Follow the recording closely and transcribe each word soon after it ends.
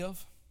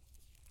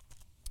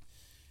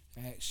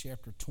Acts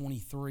chapter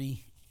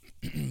 23,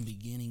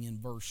 beginning in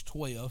verse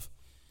 12.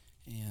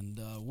 And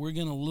we're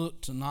going to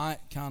look tonight,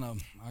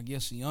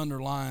 the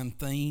underlying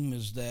theme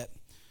is that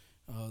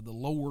the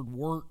Lord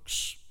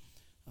works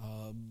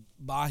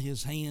by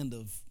His hand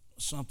of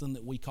something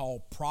that we call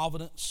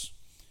providence.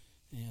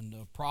 And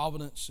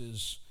providence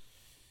is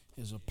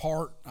a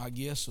part, of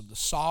the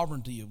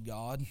sovereignty of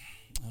God.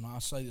 And I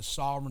say the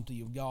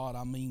sovereignty of God,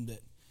 I mean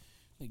that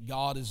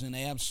God is in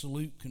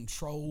absolute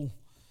control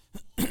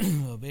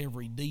of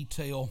every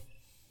detail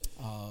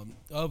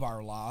of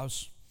our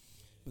lives.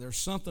 There's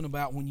something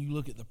about when you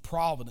look at the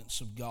providence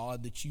of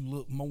God that you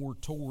look more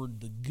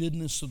toward the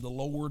goodness of the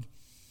Lord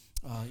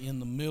in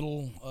the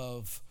middle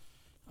of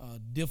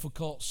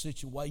difficult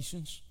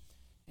situations.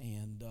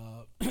 And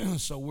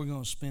so we're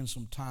going to spend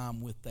some time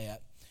with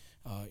that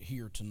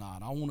here tonight.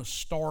 I want to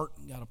start,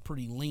 got a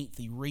pretty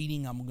lengthy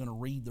reading. I'm going to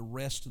read the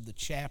rest of the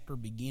chapter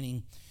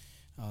beginning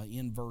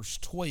in verse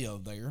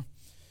 12 there.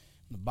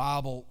 The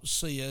Bible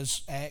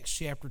says, Acts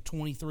chapter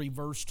 23,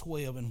 verse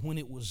 12, "And when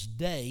it was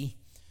day,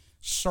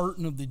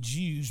 certain of the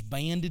Jews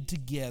banded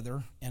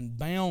together and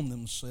bound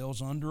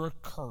themselves under a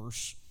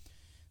curse,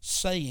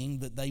 saying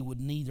that they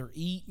would neither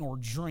eat nor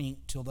drink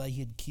till they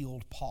had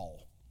killed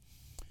Paul."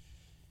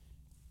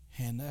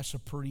 And that's a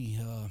pretty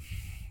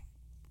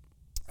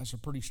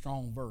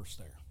strong verse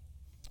there,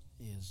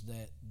 is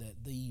that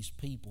these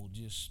people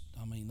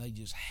they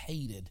just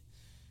hated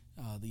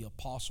the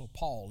Apostle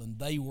Paul. And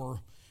they were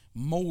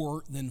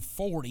more than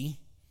 40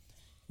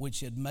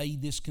 which had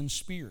made this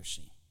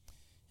conspiracy.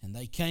 And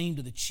they came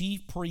to the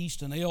chief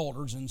priests and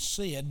elders and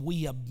said,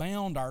 "We have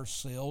bound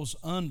ourselves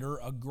under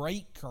a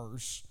great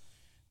curse,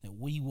 that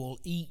we will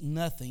eat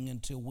nothing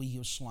until we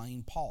have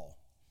slain Paul.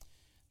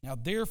 Now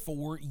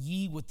therefore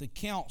ye with the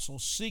council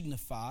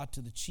signify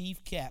to the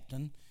chief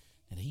captain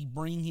that he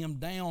bring him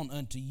down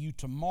unto you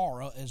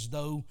tomorrow, as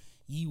though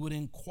ye would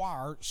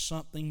inquire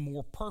something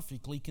more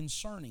perfectly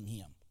concerning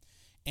him.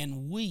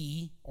 And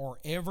we, or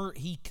ever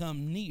he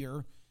come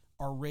near,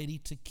 are ready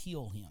to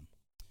kill him."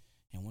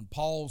 And when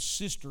Paul's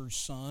sister's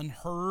son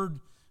heard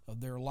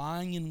of their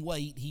lying in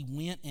wait, he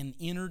went and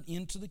entered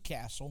into the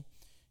castle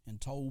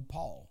and told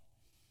Paul.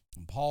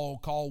 And Paul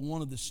called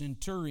one of the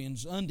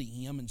centurions unto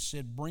him and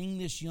said, "Bring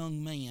this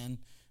young man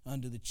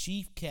unto the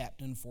chief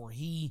captain, for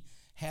he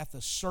hath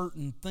a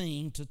certain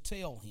thing to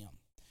tell him."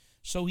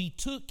 So he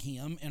took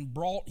him and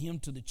brought him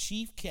to the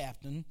chief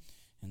captain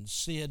and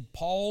said,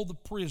 "Paul the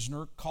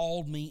prisoner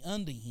called me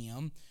unto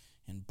him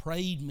and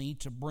prayed me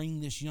to bring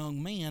this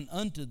young man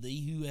unto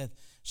thee, who hath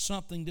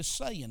something to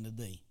say unto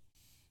thee."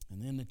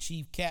 And then the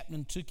chief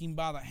captain took him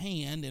by the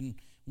hand and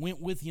went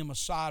with him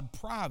aside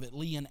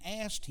privately and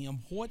asked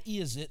him, "What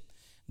is it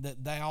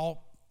that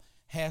thou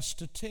hast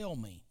to tell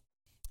me?"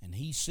 And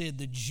he said,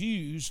 "The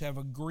Jews have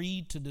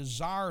agreed to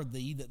desire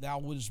thee that thou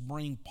wouldest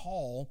bring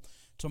Paul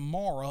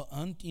tomorrow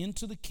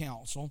into the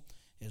council,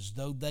 as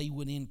though they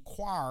would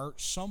inquire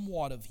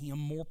somewhat of him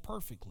more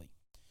perfectly.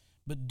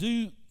 But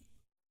do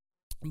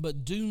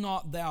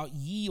not thou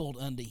yield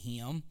unto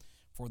him,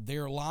 for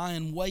there lie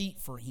in wait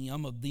for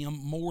him of them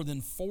more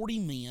than 40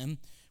 men,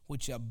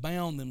 which have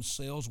bound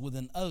themselves with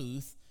an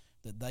oath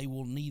that they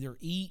will neither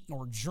eat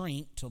nor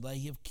drink till they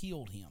have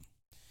killed him.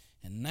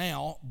 And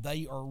now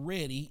they are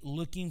ready,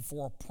 looking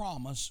for a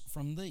promise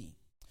from thee."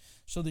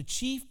 So the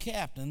chief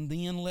captain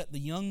then let the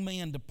young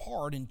man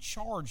depart and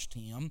charged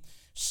him,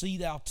 "See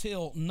thou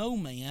tell no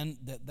man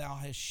that thou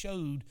hast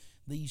showed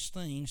these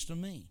things to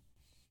me."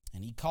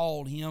 And he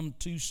called him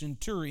 2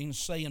 centurions,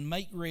 saying,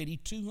 "Make ready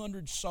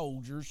 200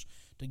 soldiers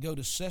to go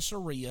to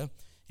Caesarea,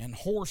 and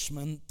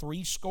horsemen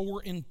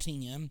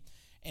 70,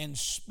 and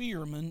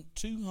spearmen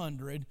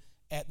 200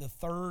 at the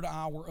 3rd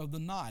hour of the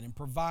night, and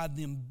provide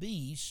them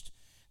beasts,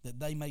 that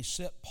they may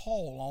set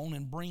Paul on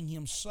and bring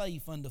him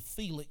safe unto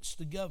Felix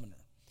the governor."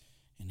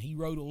 And he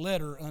wrote a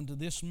letter unto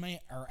this man,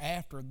 or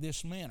after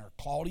this manner: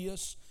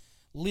 "Claudius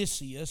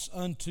Lysias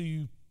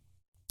unto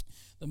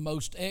the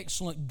most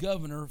excellent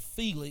governor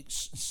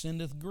Felix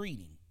sendeth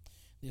greeting.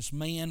 This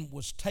man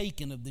was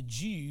taken of the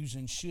Jews,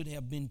 and should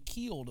have been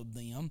killed of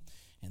them.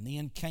 And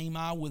then came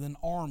I with an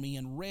army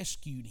and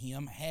rescued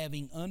him,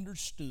 having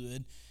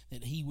understood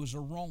that he was a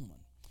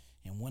Roman.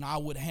 And when I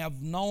would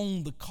have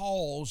known the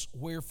cause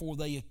wherefore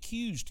they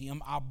accused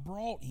him, I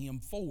brought him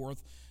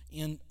forth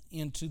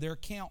into their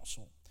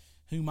council,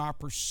 whom I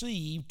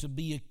perceived to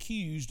be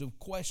accused of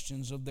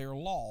questions of their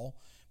law,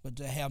 but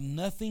to have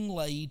nothing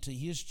laid to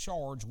his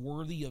charge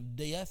worthy of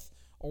death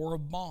or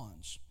of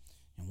bonds.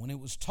 And when it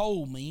was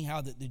told me how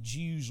that the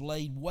Jews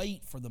laid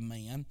wait for the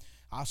man,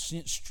 I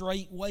sent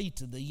straightway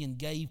to thee and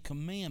gave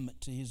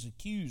commandment to his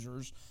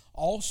accusers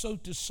also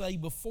to say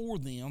before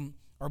them,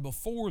 or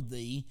before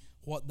thee,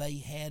 what they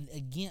had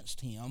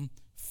against him.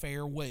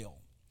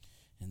 Farewell."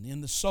 And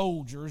then the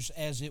soldiers,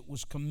 as it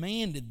was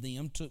commanded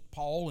them, took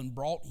Paul and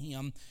brought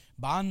him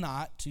by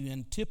night to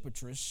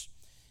Antipatris.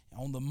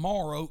 On the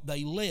morrow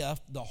they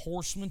left the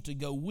horsemen to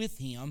go with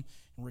him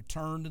and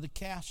returned to the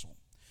castle.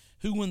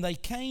 Who, when they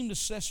came to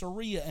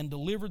Caesarea and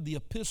delivered the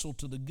epistle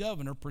to the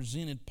governor,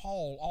 presented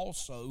Paul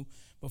also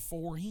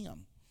before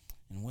him.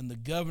 And when the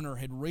governor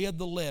had read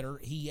the letter,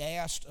 he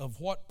asked of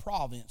what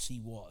province he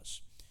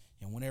was.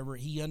 And whenever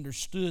he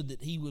understood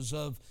that he was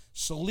of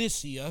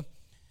Cilicia,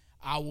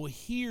 I will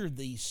hear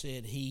thee,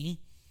 said he,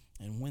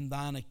 and when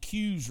thine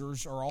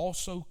accusers are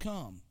also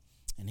come.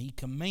 And he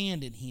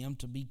commanded him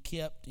to be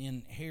kept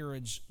in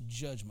Herod's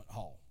judgment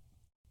hall.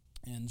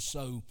 And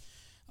so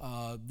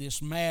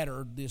this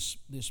matter, this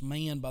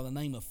man by the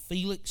name of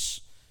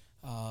Felix,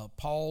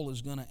 Paul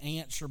is going to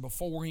answer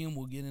before him.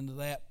 We'll get into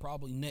that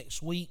probably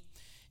next week.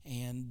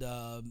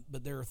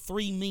 But there are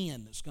three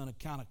men that's going to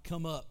kind of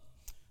come up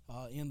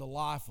in the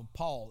life of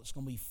Paul. It's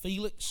going to be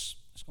Felix,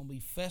 it's going to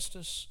be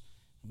Festus,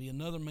 be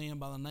another man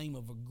by the name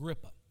of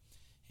Agrippa.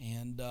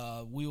 And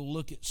we'll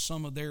look at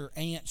some of their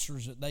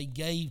answers that they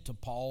gave to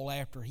Paul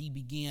after he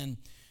began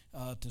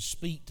to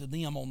speak to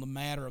them on the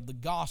matter of the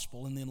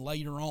gospel. And then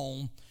later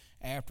on,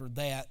 after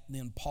that,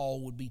 then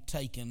Paul would be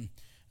taken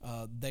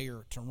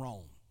there to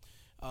Rome.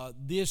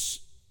 This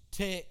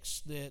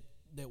text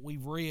that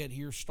we've read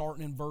here,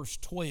 starting in verse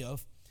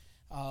 12,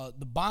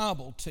 the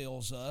Bible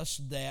tells us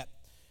that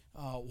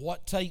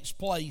what takes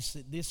place,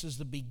 that this is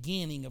the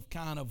beginning of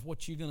kind of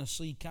what you're going to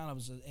see kind of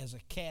as a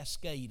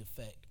cascade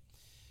effect.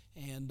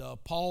 And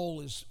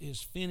Paul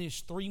is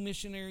finished 3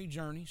 missionary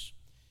journeys,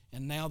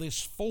 and now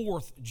this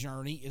 4th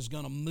journey is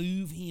going to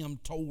move him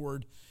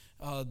toward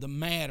the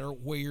matter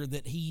where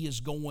that he is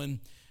going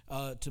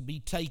to be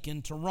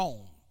taken to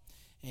Rome.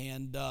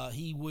 And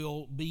he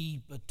will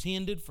be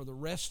attended for the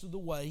rest of the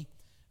way.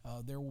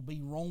 There will be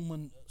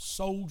Roman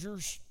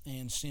soldiers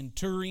and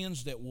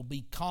centurions that will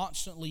be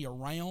constantly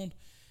around,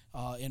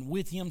 and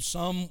with him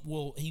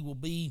he will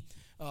be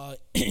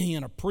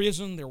in a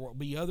prison. There will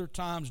be other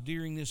times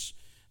during this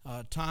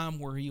time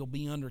where he'll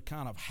be under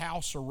kind of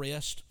house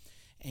arrest,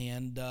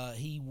 and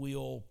he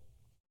will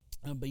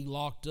be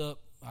locked up,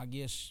 I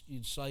guess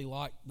you'd say,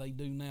 like they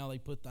do now. They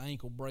put the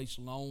ankle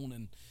bracelet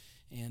on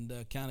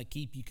and kind of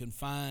keep you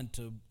confined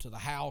to the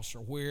house or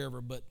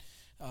wherever. But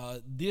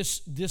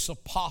this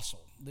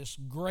apostle, this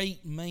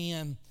great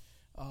man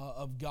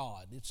of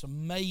God, it's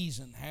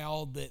amazing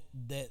how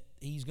that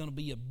he's going to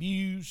be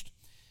abused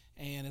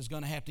and is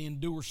going to have to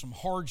endure some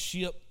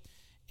hardship.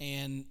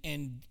 And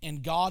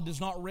God does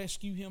not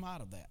rescue him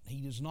out of that.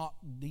 He does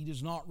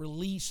not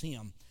release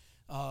him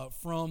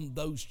from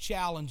those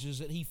challenges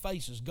that he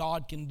faces.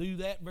 God can do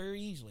that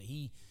very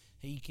easily.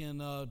 He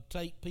can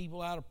take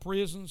people out of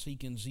prisons.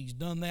 He's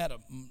done that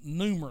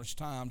numerous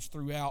times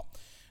throughout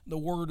the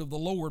word of the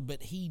Lord,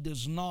 but he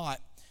does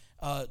not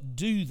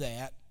do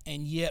that.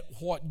 And yet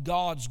what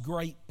God's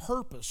great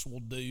purpose will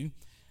do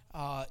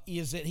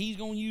is that he's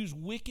going to use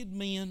wicked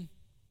men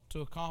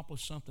to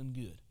accomplish something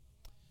good.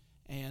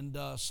 And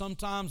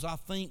sometimes I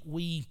think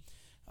we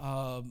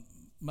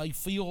may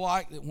feel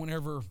like that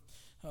whenever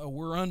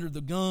we're under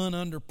the gun,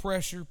 under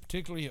pressure,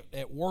 particularly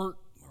at work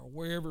or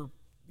wherever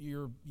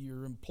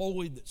you're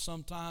employed, that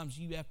sometimes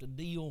you have to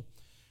deal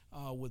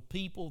with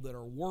people that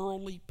are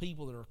worldly,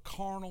 people that are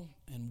carnal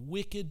and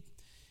wicked.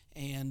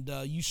 And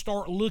you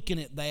start looking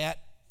at that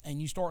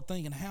and you start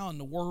thinking, how in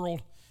the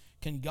world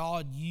can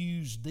God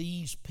use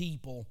these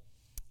people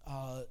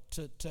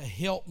to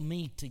help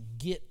me to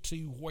get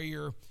to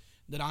where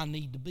that I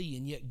need to be?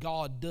 And yet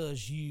God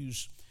does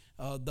use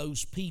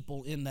those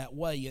people in that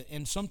way.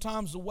 And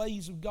sometimes the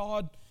ways of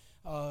God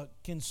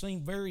can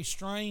seem very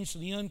strange to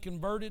the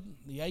unconverted.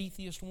 The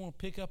atheists want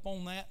to pick up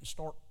on that and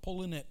start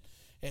pulling at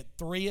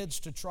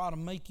threads to try to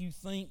make you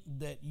think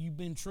that you've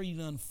been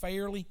treated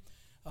unfairly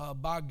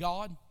by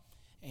God.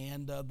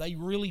 And they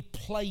really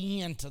play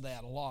into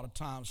that a lot of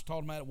times,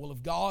 talking about, well,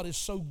 if God is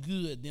so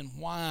good, then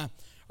why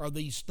are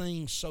these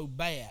things so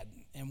bad?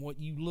 And what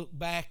you look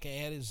back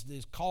at is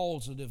this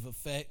causative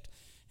effect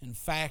and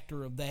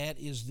factor of that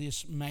is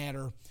this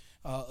matter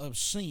of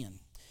sin.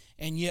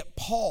 And yet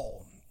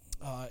Paul,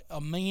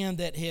 a man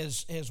that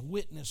has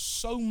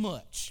witnessed so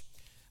much,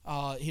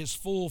 has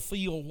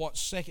fulfilled what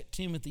 2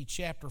 Timothy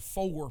chapter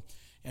 4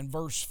 and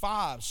verse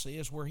 5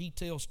 says, where he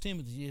tells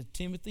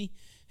Timothy,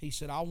 he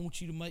said, I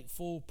want you to make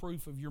full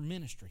proof of your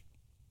ministry.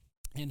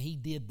 And he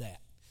did that.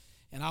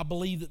 And I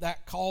believe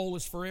that call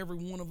is for every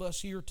one of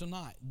us here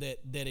tonight, that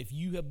if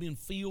you have been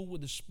filled with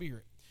the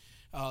Spirit,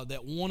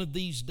 that one of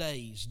these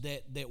days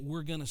that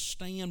we're going to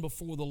stand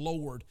before the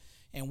Lord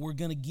and we're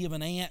going to give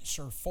an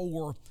answer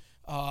for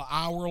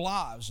our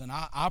lives. And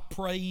I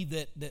pray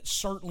that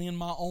certainly in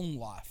my own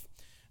life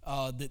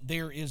that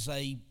there is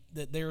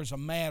a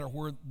matter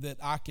where that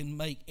I can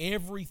make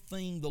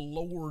everything the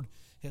Lord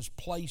has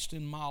placed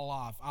in my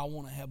life, I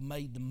want to have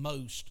made the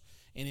most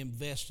and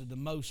invested the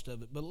most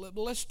of it. But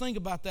let's think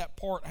about that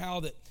part, how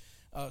that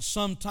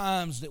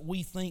sometimes that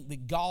we think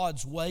that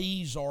God's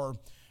ways are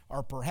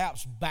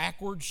perhaps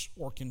backwards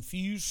or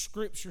confused.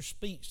 Scripture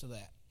speaks to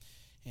that.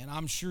 And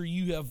I'm sure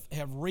you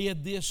have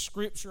read this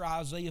scripture,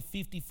 Isaiah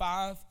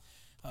 55,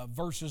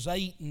 verses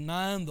 8 and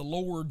 9. The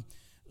Lord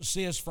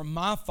says, for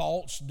my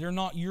thoughts, they're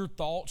not your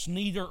thoughts,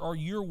 neither are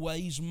your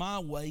ways my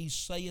ways,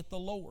 saith the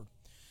Lord.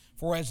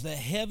 For as the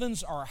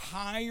heavens are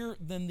higher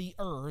than the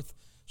earth,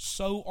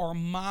 so are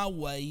my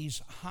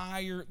ways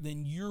higher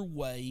than your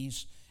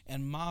ways,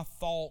 and my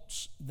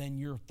thoughts than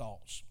your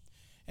thoughts.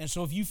 And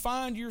so if you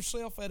find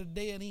yourself at a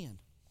dead end,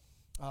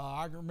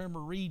 I remember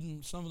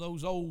reading some of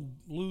those old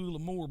Louis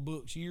L'Amour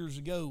books years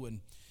ago,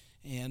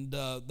 and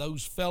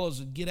those fellas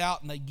would get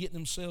out and they'd get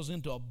themselves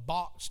into a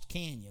boxed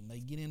canyon.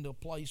 They'd get into a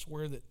place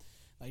where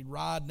they'd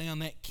ride down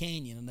that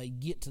canyon, and they'd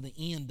get to the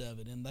end of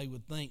it, and they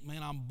would think,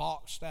 man, I'm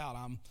boxed out.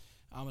 I'm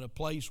in a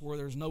place where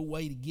there's no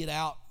way to get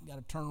out. Got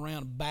to turn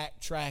around and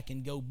backtrack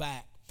and go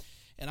back.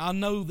 And I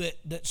know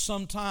that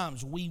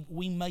sometimes we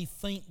may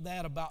think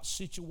that about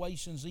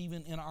situations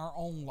even in our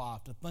own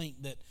life, to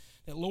think that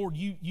Lord,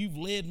 you've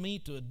led me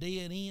to a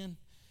dead end.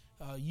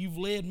 You've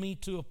led me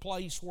to a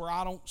place where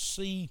I don't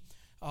see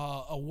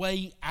a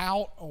way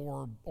out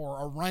or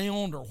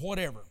around or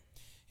whatever.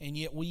 And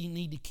yet we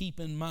need to keep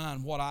in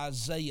mind what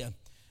Isaiah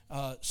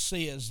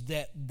says,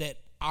 that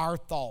our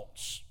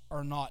thoughts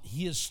are not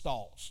his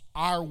thoughts.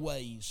 Our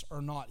ways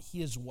are not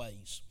his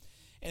ways.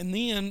 And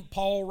then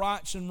Paul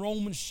writes in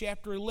Romans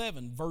chapter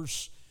 11,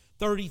 verse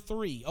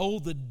 33, "Oh,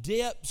 the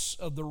depths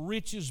of the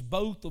riches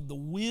both of the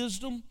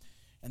wisdom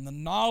and the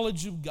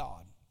knowledge of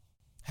God,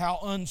 how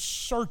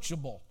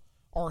unsearchable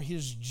are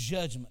his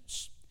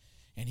judgments,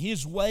 and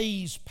his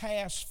ways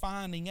past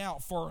finding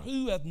out. For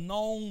who hath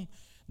known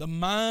the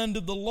mind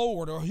of the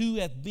Lord, or who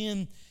hath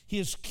been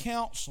his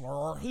counselor,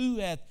 or who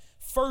hath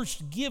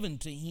first given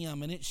to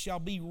him, and it shall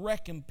be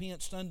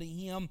recompensed unto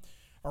him,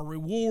 or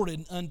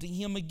rewarded unto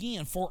him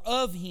again. For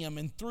of him,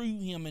 and through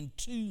him, and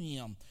to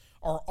him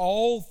are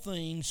all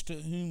things,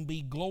 to whom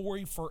be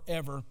glory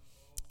forever.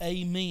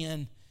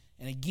 Amen."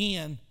 And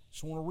again,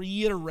 just want to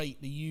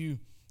reiterate to you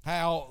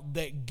how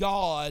that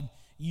God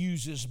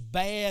uses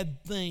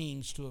bad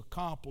things to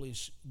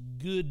accomplish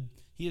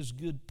his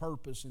good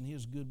purpose and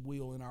his good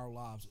will in our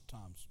lives at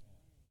times.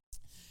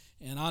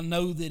 And I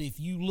know that if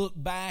you look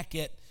back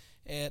at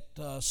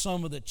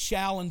some of the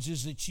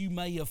challenges that you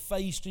may have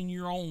faced in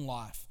your own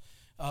life,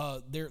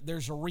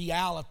 there's a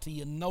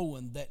reality in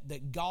knowing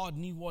that God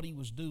knew what he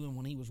was doing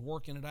when he was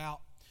working it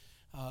out.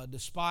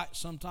 Despite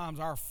sometimes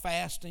our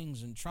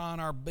fastings and trying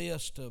our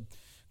best to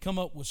come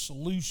up with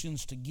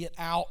solutions to get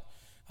out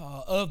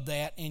of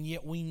that, and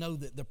yet we know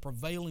that the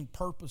prevailing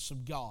purpose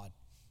of God,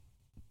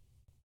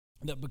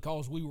 that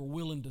because we were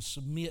willing to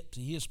submit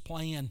to his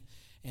plan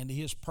and to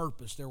his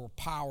purpose, there were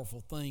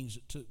powerful things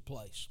that took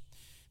place.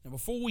 Now,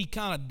 before we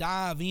kind of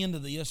dive into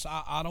this,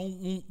 I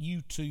don't want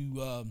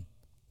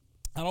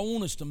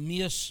us to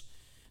miss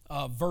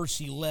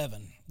verse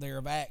 11 there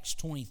of Acts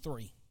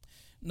 23.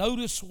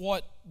 Notice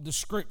what the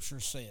Scripture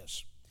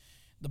says.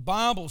 The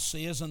Bible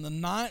says, "And the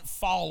night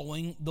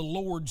following, the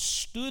Lord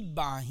stood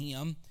by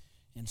him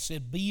and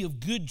said, Be of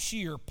good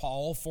cheer,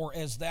 Paul, for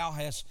as thou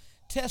hast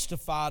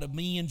testified of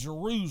me in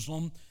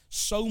Jerusalem,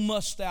 so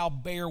must thou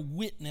bear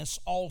witness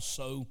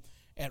also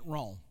at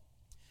Rome."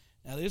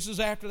 Now, this is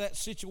after that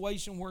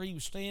situation where he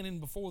was standing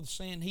before the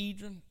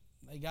Sanhedrin.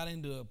 They got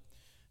into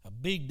a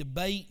big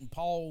debate, and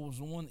Paul was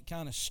the one that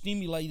kind of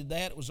stimulated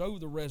that. It was over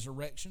the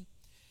resurrection.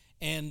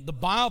 And the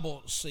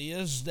Bible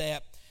says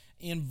that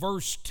in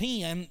verse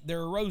 10,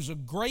 there arose a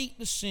great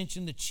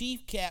dissension. The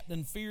chief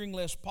captain, fearing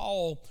lest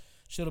Paul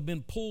should have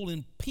been pulled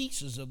in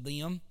pieces of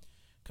them,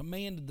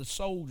 commanded the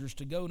soldiers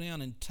to go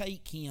down and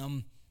take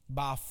him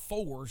by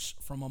force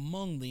from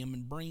among them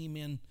and bring him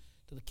in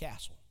to the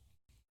castle.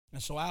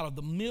 And so out of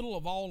the middle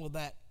of all of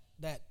that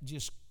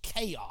just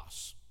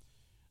chaos,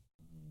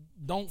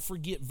 don't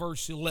forget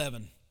verse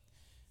 11.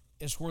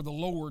 It's where the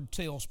Lord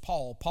tells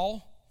Paul,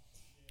 "Paul,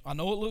 I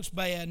know it looks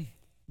bad,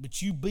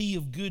 but you be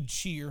of good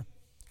cheer.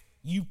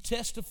 You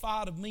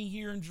testified of me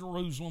here in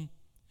Jerusalem.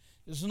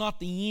 This is not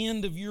the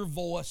end of your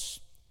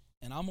voice,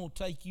 and I'm going to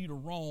take you to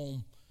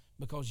Rome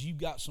because you've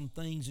got some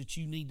things that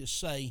you need to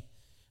say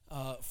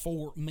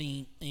for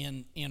me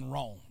in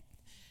Rome."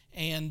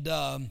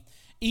 And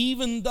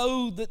even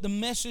though that the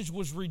message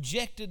was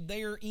rejected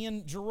there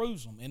in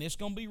Jerusalem, and it's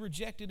going to be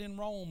rejected in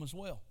Rome as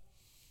well,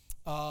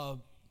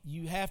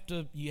 you have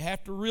to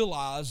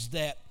realize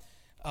that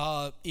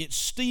it's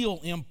still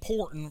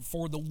important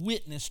for the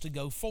witness to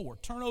go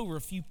forward. Turn over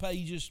a few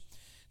pages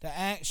to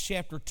Acts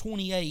chapter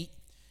 28.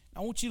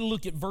 I want you to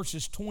look at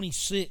verses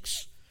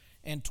 26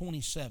 and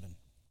 27.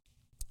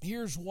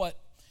 Here's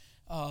what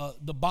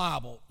the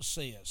Bible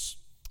says.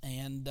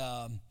 And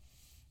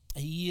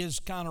he is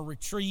kind of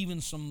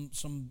retrieving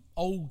some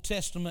Old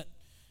Testament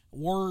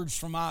words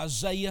from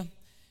Isaiah.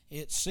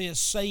 It says,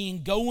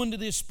 saying, "Go unto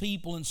this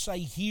people and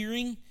say,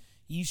 Hearing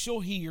ye shall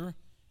hear,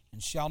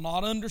 and shall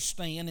not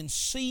understand, and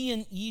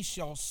seeing ye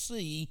shall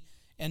see,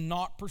 and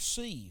not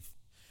perceive.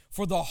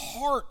 For the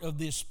heart of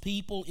this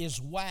people is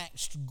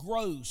waxed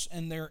gross,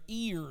 and their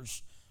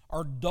ears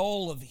are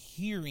dull of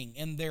hearing,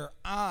 and their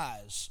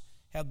eyes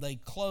have they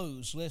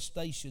closed, lest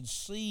they should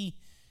see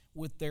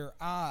with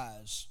their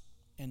eyes,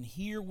 and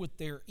hear with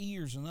their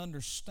ears, and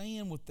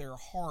understand with their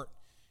heart,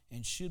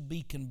 and should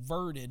be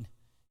converted,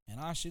 and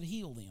I should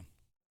heal them."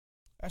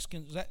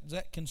 Is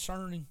that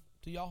concerning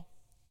to y'all?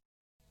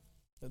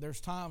 That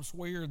there's times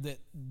where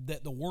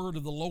that the word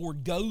of the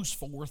Lord goes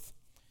forth,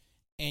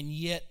 and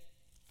yet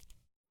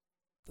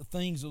the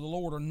things of the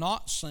Lord are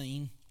not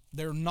seen,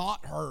 they're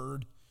not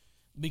heard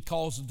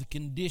because of the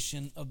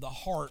condition of the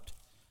heart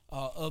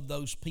of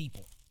those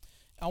people.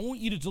 I want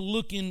you to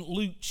look in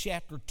Luke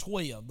chapter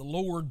 12. The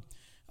Lord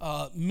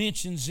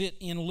mentions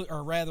it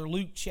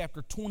Luke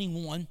chapter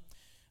 21.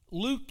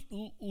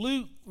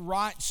 Luke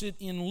writes it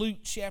in Luke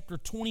chapter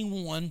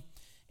 21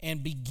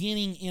 and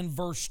beginning in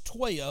verse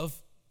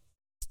 12.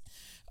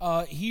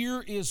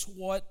 Here is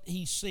what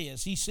he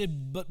says. He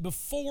said, "But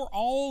before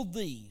all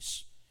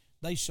these,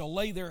 they shall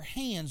lay their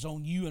hands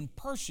on you and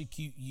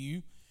persecute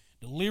you,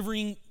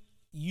 delivering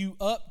you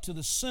up to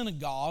the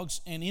synagogues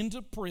and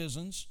into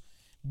prisons,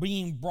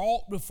 being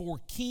brought before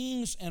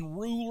kings and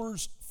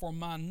rulers for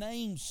my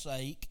name's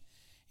sake,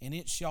 and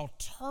it shall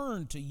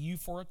turn to you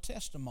for a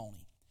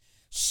testimony.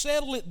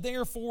 Settle it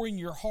therefore in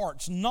your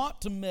hearts,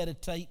 not to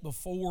meditate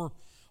before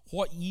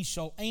what ye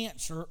shall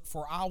answer,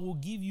 for I will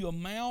give you a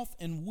mouth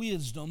and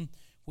wisdom,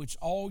 which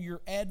all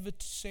your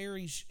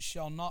adversaries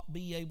shall not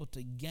be able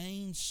to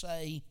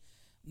gainsay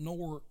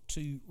nor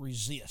to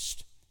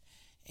resist."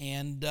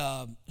 And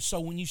so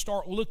when you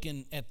start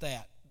looking at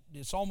that,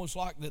 it's almost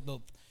like that the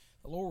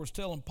Lord was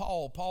telling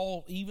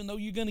Paul, even though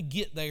you're going to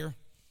get there,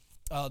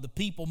 the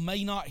people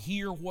may not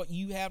hear what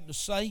you have to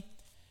say,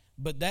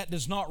 but that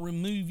does not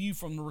remove you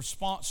from the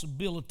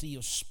responsibility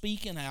of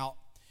speaking out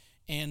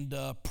and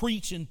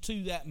preaching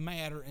to that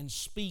matter and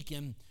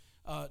speaking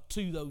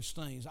to those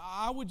things.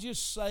 I would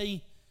just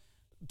say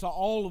to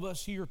all of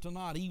us here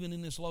tonight, even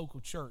in this local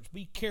church,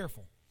 be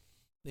careful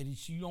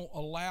that you don't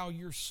allow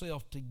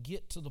yourself to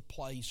get to the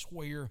place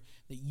where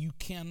that you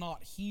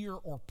cannot hear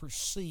or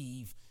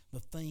perceive the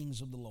things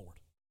of the Lord.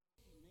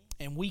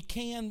 And we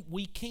can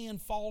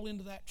fall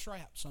into that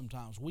trap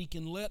sometimes. We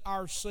can let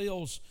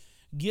ourselves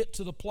get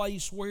to the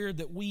place where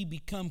that we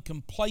become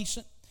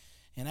complacent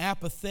and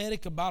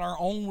apathetic about our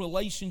own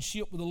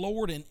relationship with the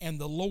Lord. And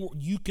the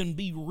Lord, you can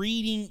be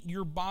reading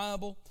your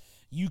Bible,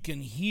 you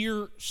can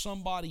hear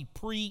somebody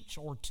preach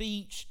or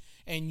teach,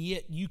 and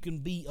yet you can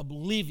be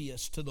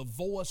oblivious to the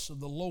voice of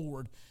the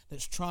Lord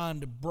that's trying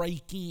to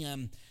break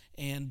in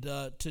and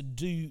to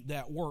do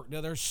that work.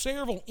 Now, there's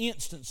several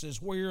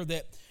instances where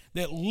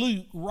that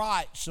Luke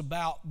writes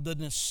about the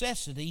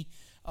necessity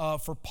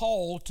for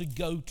Paul to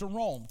go to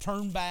Rome.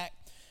 Turn back,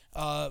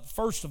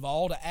 first of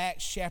all, to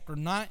Acts chapter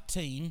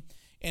 19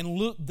 and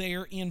look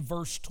there in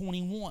verse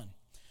 21.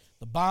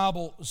 The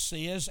Bible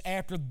says,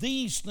 "After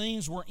these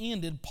things were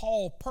ended,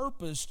 Paul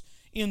purposed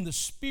in the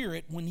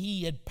Spirit, when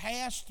he had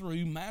passed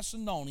through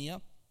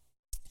Macedonia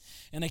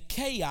and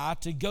Achaia,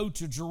 to go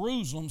to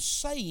Jerusalem,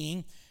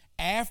 saying,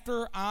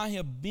 After I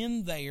have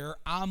been there,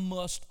 I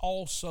must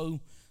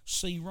also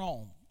see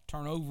Rome."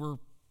 Turn over a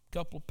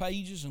couple of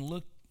pages and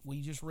look.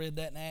 We just read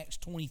that in Acts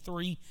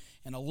 23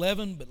 and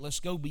 11, but let's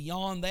go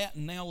beyond that,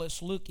 and now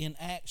let's look in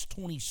Acts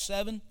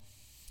 27,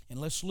 and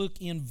let's look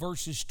in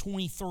verses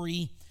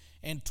 23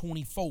 and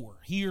 24.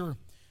 Here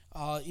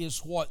is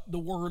what the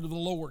word of the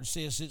Lord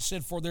says. It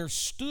said, "For there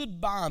stood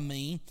by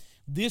me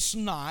this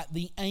night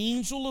the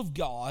angel of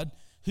God,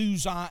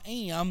 whose I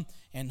am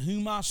and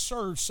whom I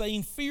serve,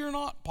 saying, Fear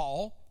not,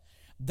 Paul,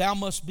 thou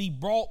must be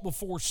brought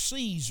before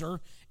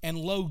Caesar, and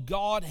lo,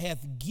 God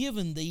hath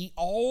given thee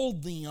all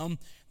them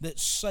that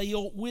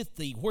sail with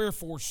thee.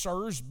 Wherefore,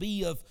 sirs,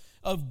 be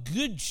of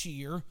good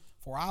cheer,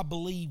 for I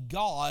believe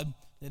God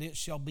that it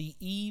shall be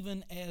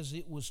even as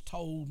it was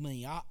told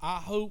me."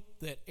 I hope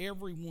that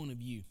every one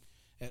of you,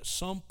 at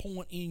some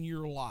point in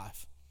your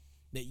life,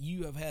 that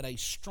you have had a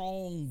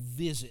strong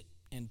visit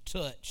and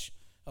touch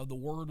of the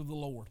word of the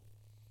Lord.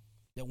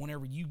 That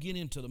whenever you get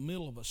into the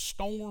middle of a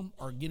storm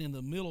or get in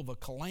the middle of a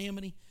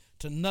calamity,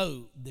 to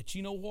know that,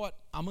 you know what,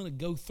 I'm going to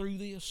go through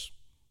this.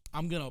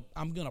 I'm going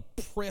to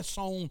press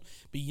on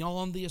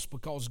beyond this,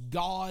 because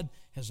God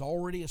has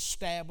already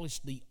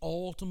established the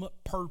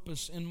ultimate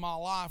purpose in my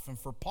life. And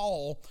for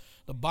Paul,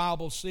 the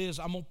Bible says,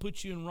 "I'm going to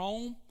put you in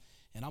Rome,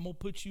 and I'm going to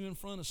put you in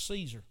front of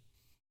Caesar.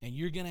 And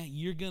you're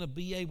gonna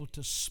be able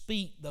to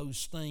speak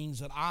those things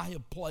that I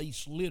have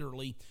placed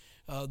literally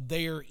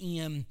there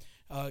in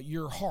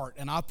your heart."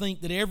 And I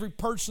think that every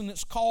person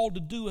that's called to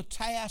do a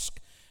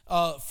task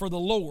for the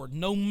Lord,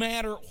 no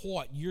matter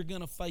what, you're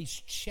going to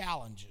face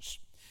challenges.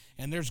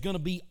 And there's going to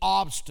be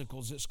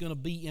obstacles that's going to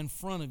be in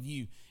front of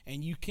you.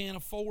 And you can't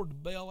afford to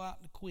bail out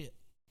and quit.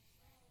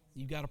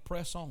 You've got to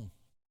press on.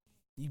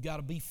 You've got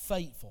to be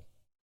faithful.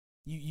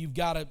 You've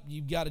got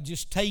to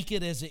just take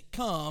it as it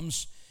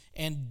comes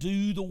and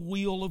do the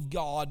will of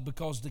God,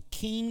 because the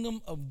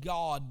kingdom of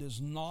God does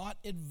not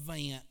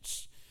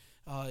advance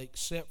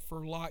except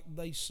for, like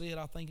they said,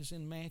 I think it's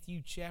in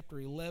Matthew chapter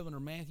 11 or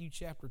Matthew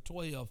chapter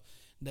 12,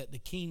 that the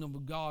kingdom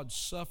of God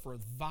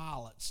suffereth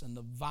violence, and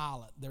the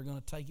violent, they're going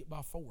to take it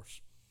by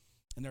force.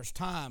 And there's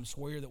times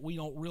where that we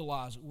don't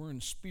realize that we're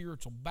in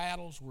spiritual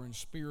battles, we're in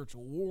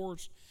spiritual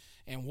wars,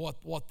 and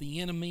what the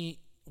enemy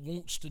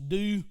wants to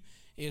do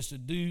is to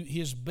do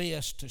his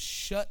best to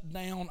shut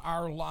down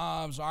our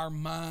lives, our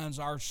minds,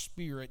 our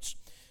spirits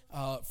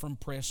from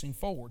pressing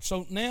forward.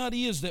 So now it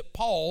is that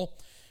Paul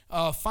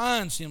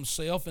finds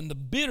himself and the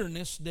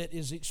bitterness that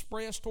is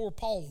expressed toward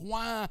Paul.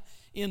 Why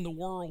in the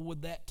world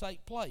would that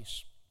take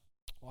place?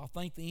 Well, I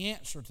think the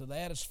answer to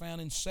that is found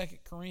in 2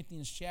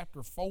 Corinthians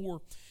chapter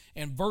 4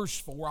 and verse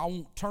 4. I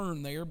won't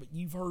turn there, but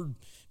you've heard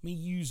me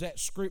use that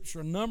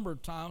scripture a number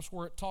of times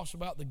where it talks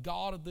about the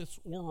God of this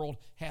world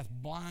hath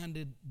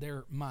blinded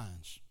their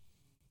minds.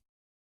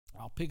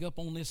 I'll pick up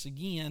on this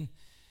again.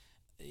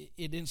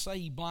 It didn't say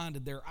he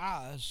blinded their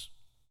eyes.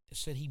 It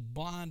said he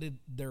blinded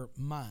their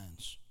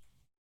minds.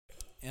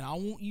 And I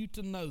want you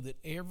to know that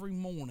every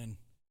morning,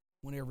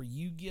 whenever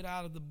you get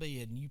out of the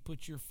bed and you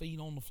put your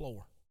feet on the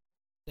floor,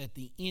 that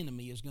the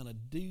enemy is going to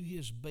do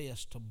his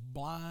best to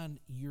blind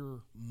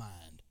your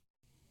mind.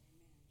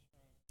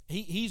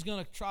 He's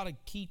going to try to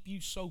keep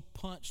you so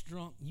punch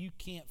drunk you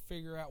can't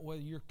figure out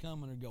whether you're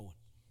coming or going.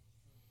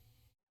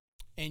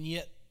 And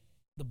yet,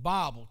 the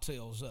Bible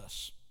tells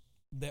us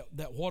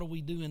that what do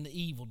we do in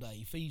the evil day?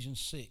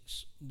 Ephesians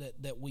 6,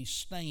 that we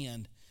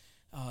stand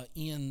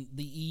in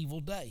the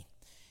evil day.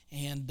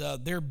 And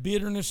their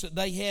bitterness that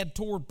they had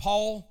toward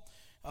Paul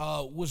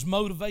was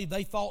motivated.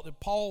 They thought that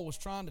Paul was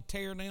trying to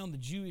tear down the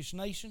Jewish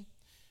nation.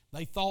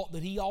 They thought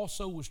that he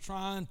also was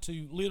trying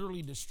to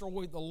literally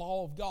destroy the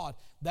law of God.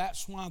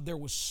 That's why there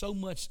was so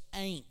much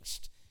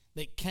angst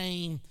that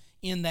came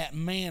in that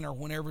manner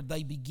whenever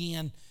they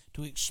began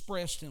to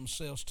express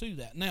themselves to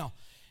that. Now,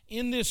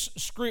 in this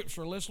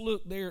scripture, let's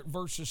look there at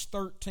verses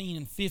 13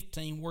 and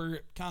 15 where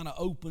it kind of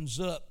opens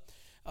up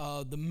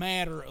the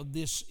matter of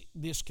this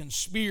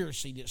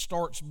conspiracy that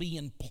starts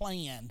being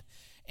planned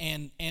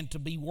and to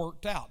be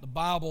worked out. The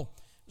Bible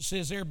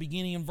says there,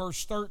 beginning in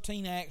verse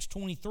 13, Acts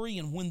 23,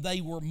 and when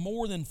they were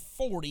more than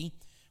 40,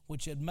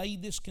 which had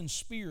made this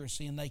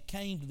conspiracy, and they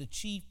came to the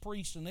chief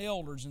priests and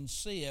elders and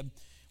said,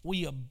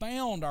 we have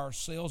bound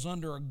ourselves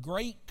under a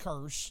great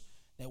curse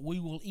that we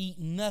will eat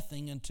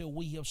nothing until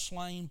we have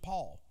slain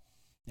Paul.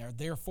 Now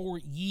therefore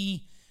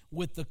ye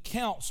with the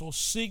council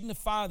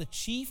signify the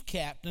chief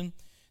captain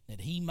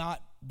that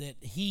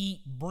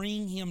he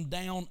bring him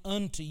down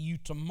unto you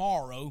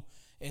tomorrow,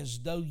 as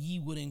though ye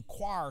would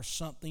inquire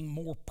something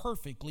more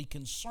perfectly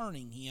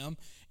concerning him,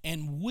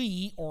 and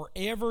we, or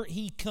ever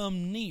he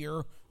come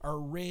near, are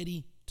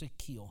ready to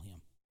kill him.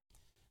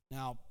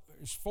 Now,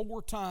 there's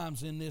 4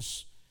 times in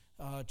this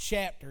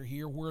chapter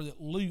here where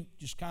that Luke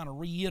just kind of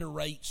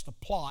reiterates the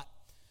plot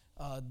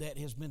that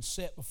has been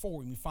set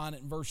before him. You find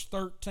it in verse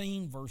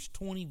 13, verse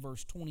 20,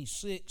 verse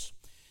 26,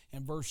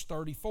 and verse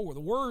 34. The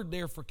word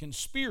there for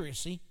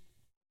conspiracy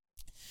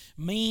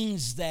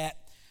means that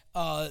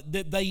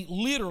they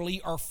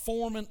literally are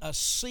forming a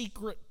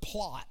secret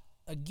plot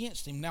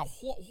against him. Now,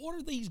 what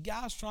are these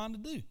guys trying to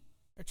do?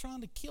 They're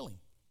trying to kill him.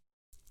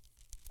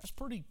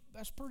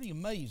 That's pretty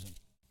amazing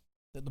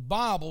that the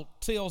Bible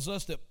tells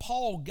us that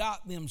Paul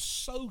got them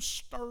so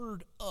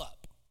stirred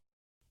up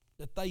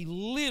that they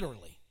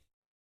literally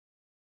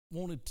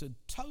wanted to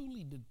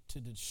totally to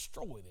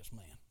destroy this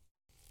man.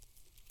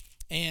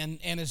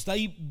 And as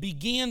they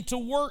began to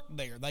work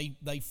there,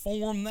 they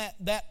formed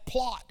that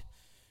plot.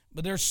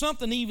 But there's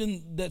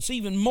something that's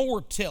even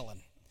more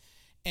telling.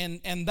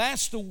 And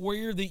that's the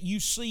where that you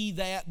see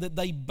that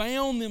they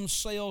bound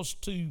themselves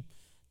to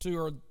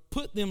or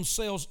put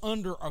themselves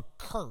under a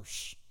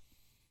curse.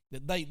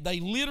 That they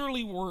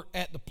literally were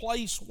at the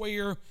place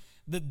where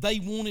that they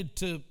wanted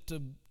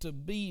to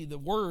be, the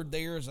word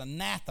there is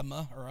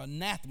anathema or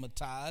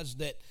anathematized,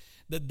 that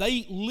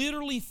they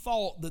literally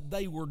thought that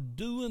they were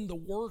doing the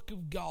work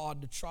of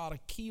God to try to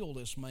kill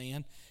this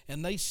man.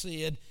 And they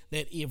said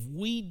that if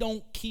we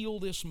don't kill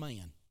this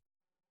man,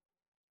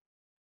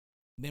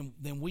 then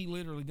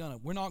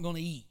we're not going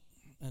to eat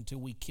until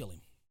we kill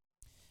him.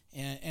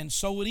 And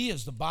so it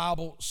is. The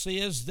Bible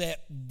says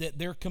that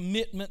their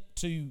commitment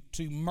to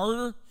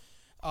murder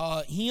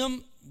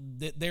him,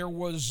 that there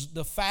was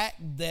the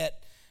fact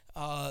that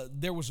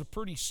there was a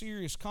pretty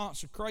serious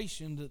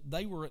consecration, that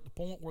they were at the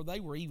point where they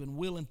were even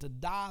willing to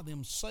die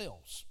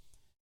themselves,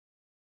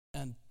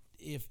 and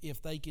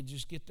if they could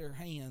just get their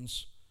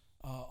hands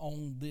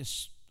on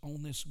this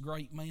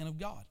great man of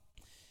God.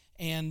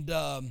 And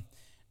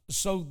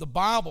so the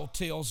Bible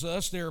tells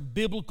us there are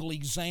biblical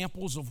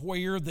examples of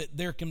where that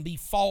there can be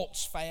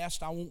false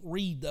fast. I won't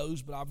read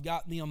those, but I've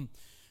got them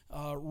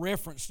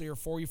referenced there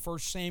for you. 1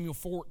 Samuel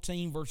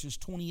 14 verses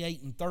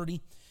 28 and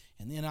 30,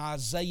 and then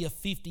Isaiah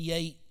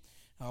 58,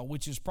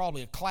 which is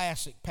probably a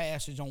classic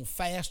passage on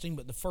fasting,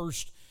 but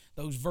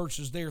those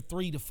verses there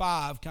 3 to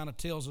 5 kind of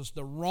tells us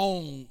the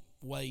wrong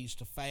ways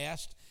to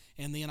fast,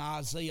 and then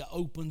Isaiah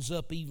opens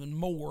up even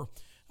more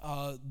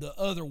the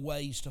other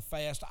ways to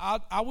fast.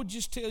 I would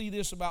just tell you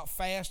this about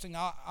fasting.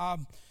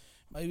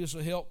 Maybe this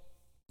will help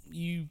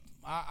you.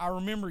 I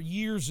remember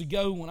years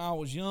ago when I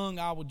was young,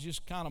 I would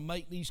just kind of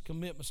make these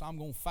commitments. I'm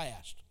going to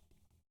fast.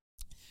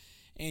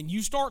 And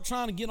you start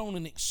trying to get on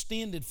an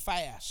extended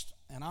fast,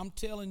 and I'm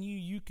telling you,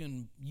 you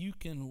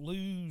can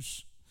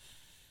lose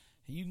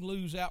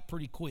out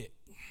pretty quick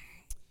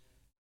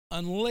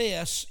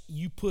unless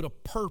you put a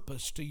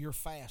purpose to your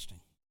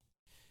fasting.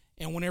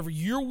 And whenever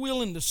you're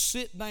willing to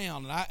sit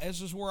down, and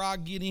this is where I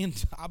get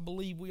into, I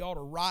believe we ought to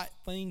write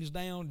things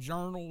down,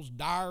 journals,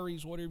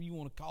 diaries, whatever you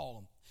want to call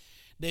them.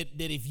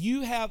 That if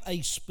you have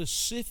a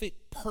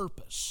specific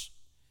purpose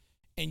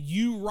and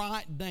you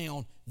write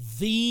down,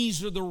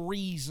 these are the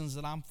reasons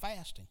that I'm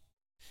fasting.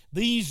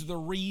 These are the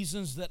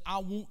reasons that I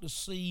want to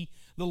see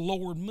the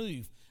Lord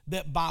move.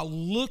 That by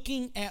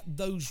looking at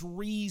those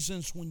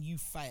reasons when you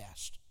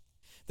fast,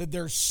 that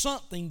there's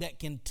something that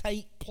can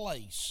take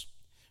place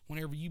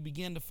whenever you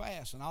begin to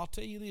fast. And I'll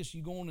tell you this,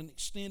 you go on an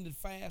extended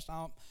fast,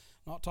 I'm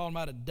not talking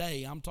about a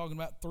day, I'm talking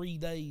about 3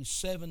 days,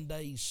 7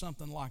 days,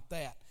 something like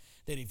that.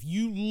 That if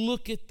you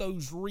look at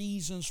those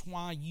reasons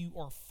why you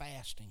are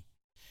fasting,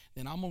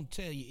 then I'm going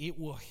to tell you, it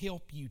will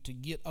help you to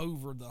get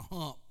over the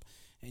hump.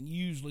 And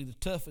usually the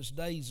toughest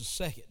day is the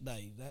second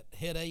day. That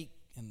headache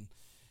and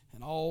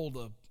all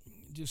the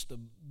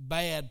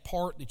bad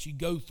part that you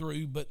go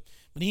through. But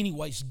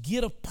anyways,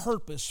 get a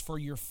purpose for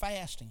your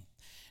fasting.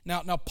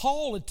 Now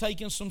Paul had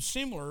taken some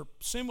similar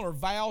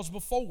vows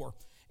before,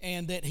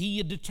 and that he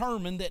had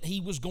determined that he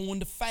was going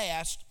to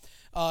fast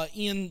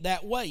in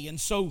that way. And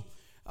so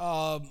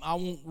I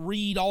won't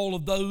read all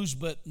of those,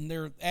 but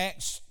they're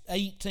Acts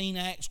 18,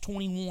 Acts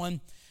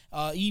 21.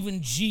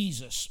 Even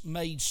Jesus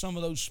made some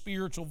of those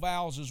spiritual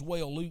vows as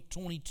well. Luke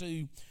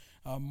 22,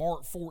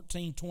 Mark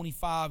 14,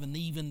 25, and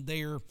even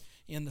there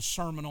in the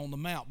Sermon on the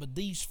Mount. But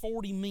these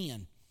 40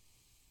 men,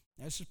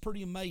 this is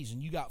pretty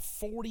amazing. You got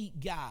 40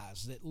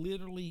 guys that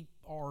literally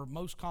are,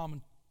 most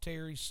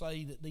commentaries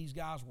say that these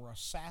guys were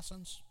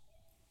assassins.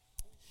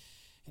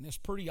 And it's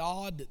pretty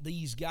odd that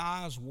these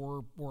guys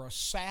were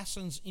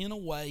assassins in a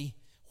way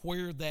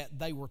where that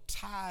they were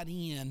tied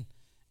in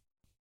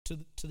to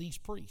these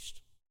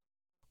priests.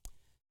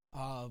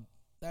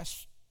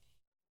 That's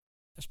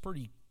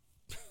pretty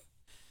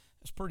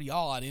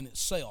odd in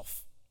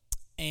itself.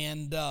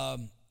 And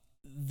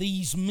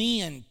these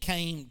men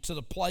came to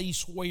the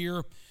place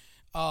where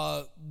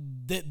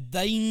that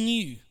they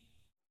knew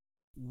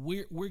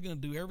we're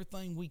going to do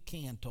everything we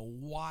can to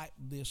wipe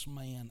this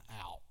man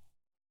out.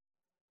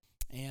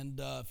 And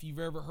if you've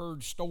ever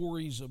heard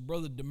stories of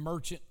Brother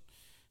DeMerchant,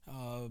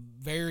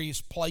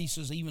 various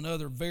places, even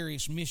other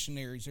various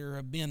missionaries, there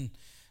have been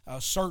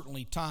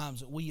certainly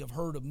times that we have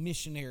heard of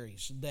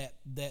missionaries that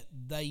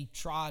they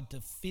tried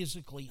to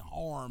physically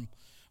harm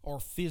or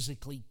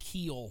physically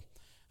kill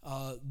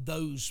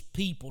those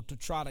people to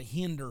try to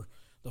hinder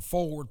the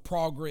forward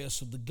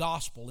progress of the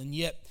gospel. And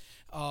yet,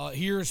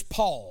 here's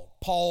Paul.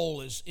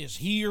 Paul is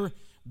here.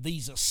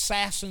 These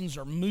assassins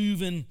are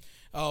moving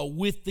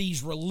with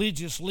these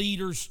religious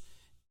leaders.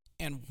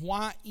 And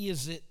why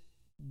is it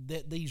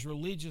that these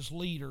religious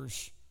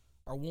leaders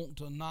are wanting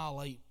to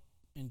annihilate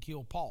and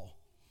kill Paul?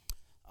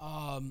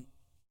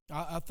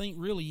 I think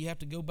really you have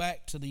to go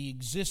back to the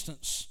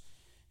existence,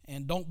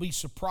 and don't be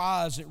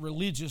surprised that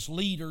religious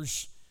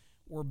leaders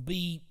would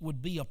be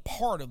a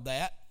part of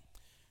that,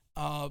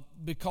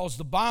 because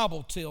the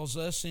Bible tells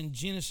us in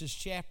Genesis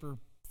chapter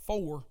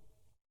 4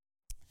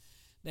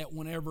 that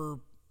whenever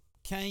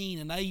Cain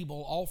and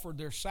Abel offered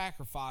their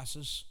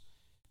sacrifices,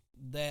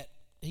 that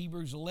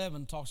Hebrews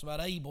 11 talks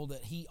about Abel,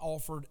 that he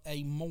offered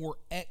a more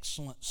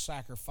excellent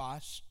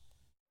sacrifice.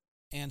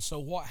 And so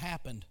what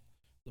happened?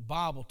 The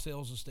Bible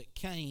tells us that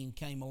Cain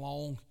came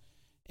along,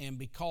 and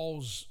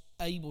because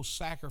Abel's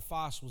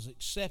sacrifice was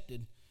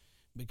accepted,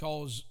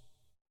 because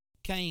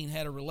Cain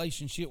had a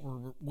relationship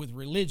with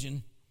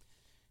religion,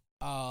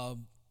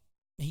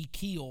 he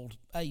killed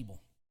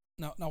Abel.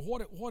 Now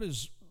what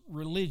is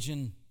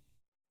religion?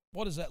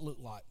 What does that look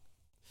like?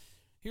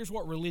 Here's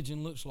what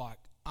religion looks like.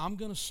 I'm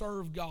going to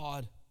serve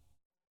God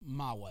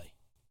my way.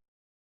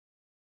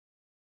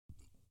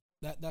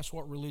 That's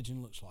what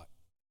religion looks like.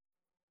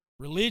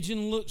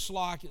 Religion looks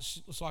like,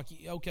 it's like,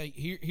 okay,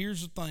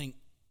 here's the thing.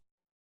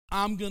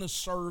 I'm going to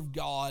serve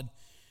God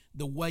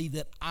the way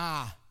that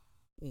I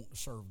want to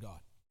serve God.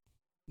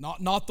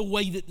 Not the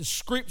way that the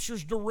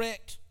Scriptures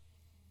direct,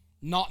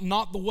 not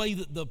the way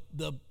that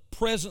the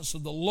presence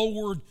of the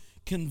Lord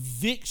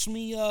convicts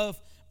me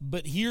of,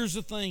 but here's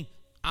the thing.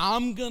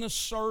 I'm going to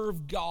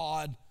serve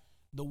God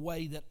the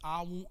way that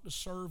I want to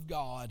serve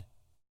God.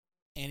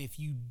 And if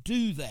you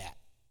do that,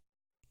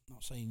 I'm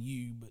not saying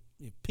you, but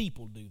if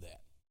people do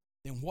that,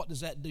 then what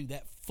does that do?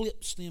 That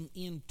flips them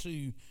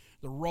into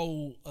the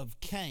role of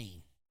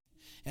Cain.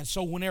 And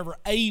so whenever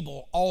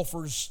Abel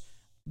offers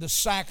the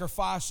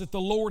sacrifice that the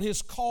Lord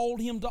has called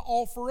him to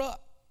offer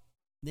up,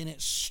 then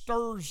it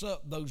stirs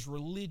up those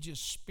religious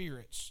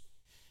spirits.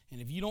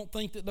 And if you don't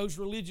think that those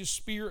religious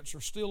spirits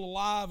are still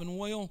alive and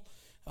well,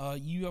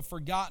 you have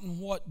forgotten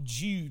what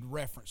Jude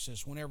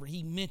references whenever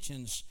he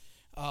mentions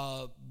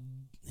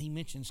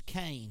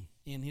Cain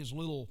in his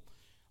little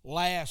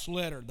last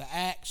letter, the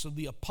Acts of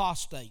the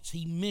Apostates.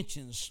 He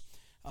mentions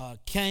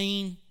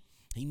Cain,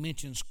 he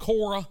mentions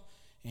Korah,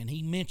 and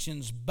he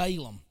mentions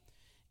Balaam.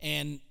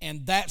 And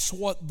that's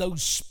what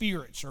those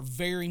spirits are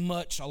very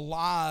much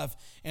alive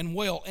and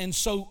well. And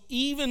so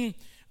even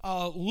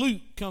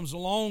Luke comes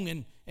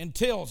along and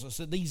tells us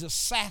that these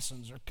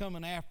assassins are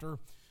coming after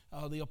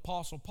the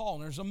Apostle Paul.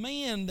 And there's a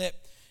man that,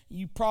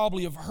 you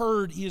probably have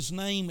heard his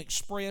name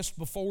expressed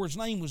before. His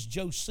name was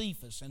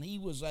Josephus, and he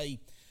was a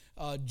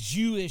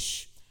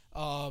Jewish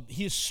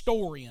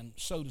historian,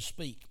 so to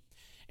speak.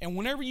 And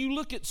whenever you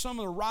look at some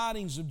of the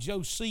writings of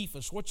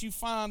Josephus, what you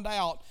find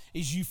out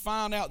is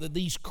that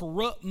these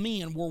corrupt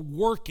men were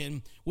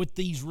working with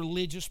these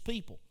religious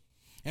people.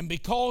 And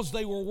because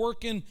they were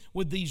working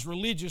with these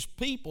religious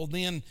people,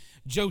 then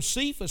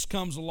Josephus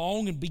comes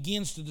along and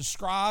begins to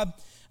describe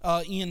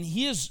in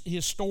his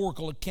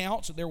historical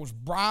accounts that there was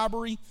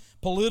bribery,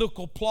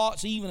 political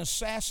plots, even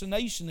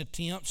assassination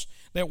attempts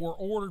that were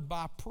ordered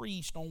by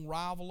priests on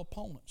rival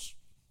opponents.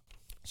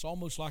 It's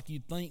almost like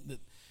you'd think that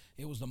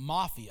it was the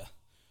mafia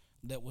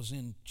that was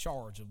in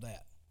charge of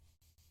that.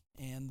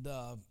 And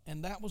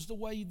that was the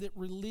way that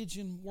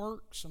religion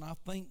works, and I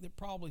think that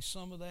probably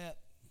some of that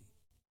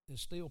is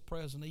still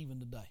present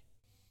even today.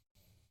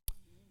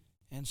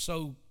 And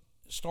so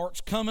it starts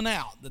coming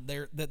out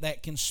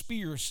that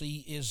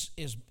conspiracy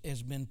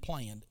has been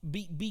planned.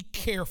 Be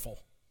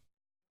careful.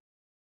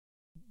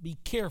 Be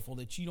careful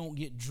that you don't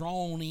get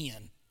drawn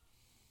in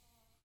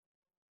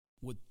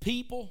with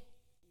people,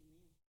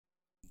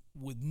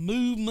 with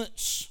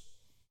movements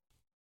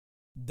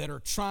that are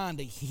trying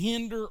to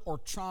hinder or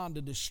trying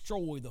to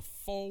destroy the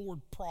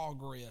forward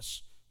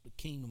progress of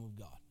the kingdom of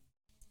God.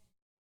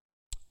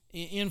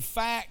 In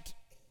fact,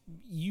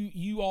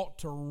 you ought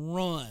to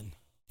run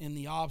in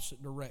the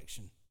opposite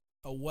direction,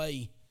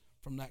 away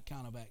from that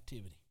kind of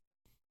activity.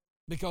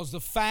 Because the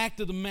fact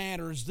of the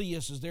matter is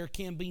this, is there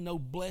can be no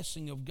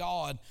blessing of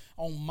God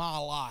on my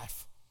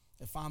life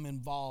if I'm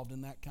involved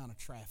in that kind of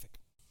traffic.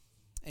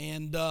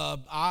 And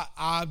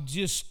I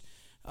just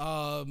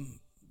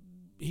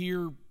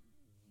here,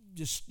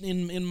 just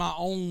in my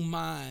own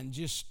mind,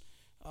 just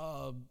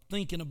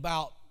thinking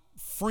about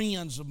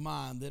friends of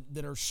mine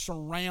that are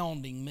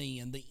surrounding me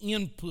and the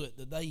input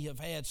that they have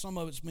had. Some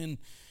of it's been,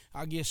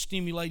 I guess,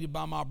 stimulated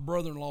by my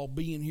brother-in-law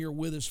being here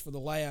with us for the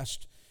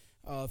last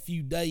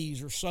few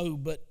days or so,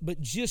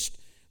 but just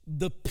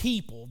the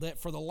people that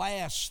for the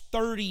last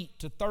 30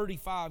 to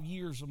 35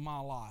 years of my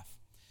life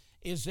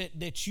is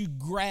that you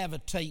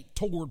gravitate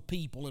toward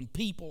people, and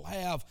people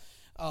have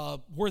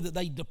where that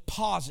they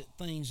deposit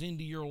things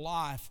into your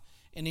life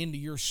and into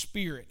your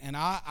spirit. And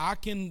I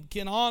can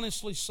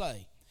honestly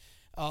say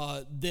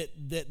that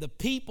the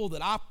people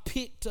that I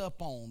picked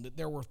up on, that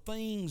there were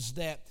things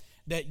that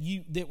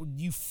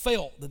you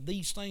felt that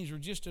these things were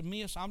just a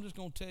miss. I'm just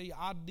going to tell you,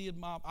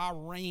 I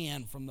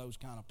ran from those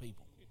kind of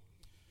people,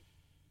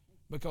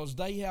 because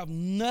they have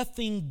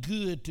nothing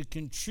good to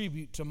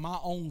contribute to my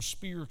own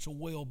spiritual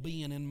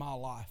well-being in my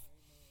life.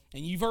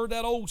 And you've heard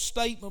that old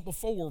statement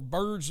before,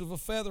 birds of a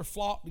feather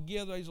flock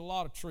together. There's a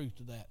lot of truth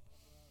to that.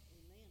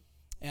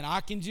 And I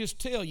can just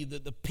tell you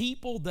that the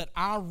people that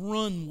I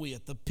run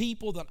with, the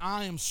people that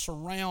I am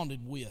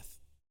surrounded with,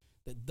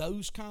 that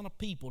those kind of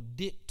people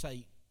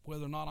dictate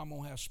whether or not I'm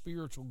going to have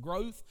spiritual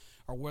growth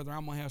or whether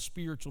I'm going to have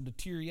spiritual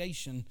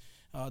deterioration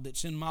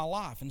that's in my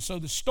life. And so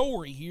the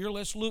story here,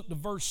 let's look to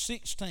verse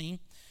 16.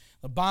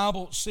 The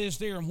Bible says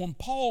there, and when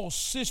Paul's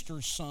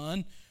sister's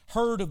son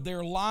heard of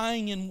their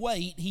lying in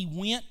wait, he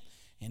went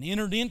and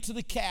entered into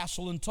the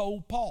castle and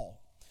told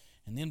Paul.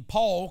 And then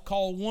Paul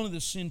called one of the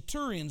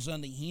centurions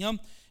unto him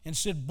and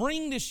said,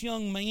 Bring this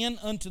young man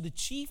unto the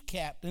chief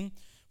captain,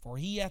 for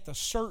he hath a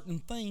certain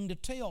thing to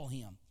tell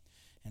him.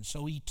 And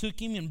so he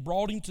took him and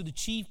brought him to the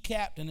chief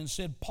captain and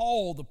said,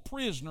 Paul the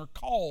prisoner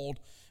called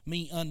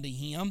me unto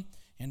him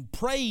and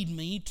prayed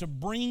me to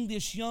bring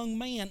this young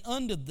man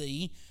unto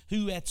thee,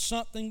 who hath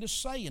something to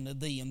say unto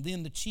thee. And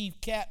then the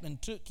chief captain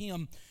took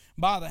him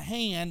by the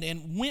hand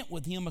and went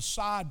with him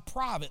aside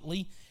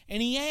privately,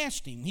 and he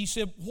asked him, he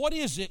said, What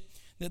is it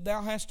that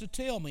thou hast to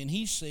tell me? And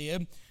he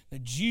said, The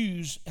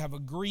Jews have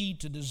agreed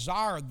to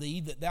desire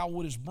thee that thou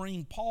wouldest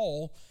bring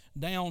Paul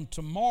down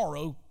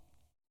tomorrow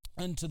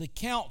unto the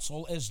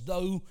council, as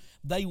though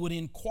they would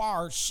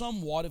inquire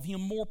somewhat of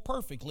him more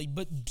perfectly.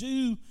 But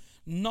do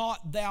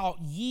not thou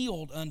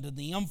yield unto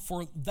them,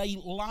 for they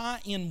lie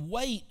in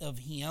wait of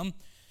him,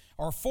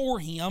 or for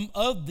him,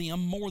 of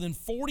them more than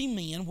 40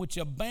 men, which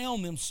have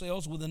bound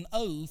themselves with an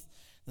oath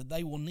that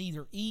they will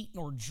neither eat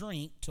nor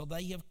drink till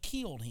they have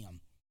killed him.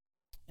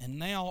 And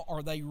now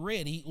are they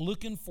ready,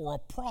 looking for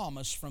a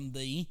promise from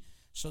thee.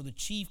 So the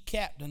chief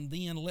captain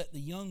then let the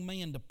young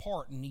man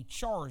depart, and he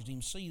charged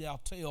him, See thou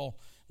tell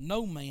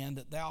no man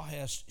that thou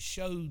hast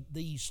showed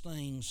these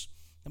things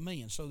to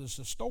me. And so this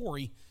the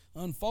story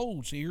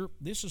unfolds here.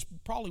 This is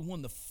probably one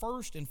of the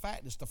first, in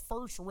fact, it's the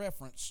first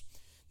reference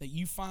that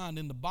you find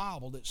in the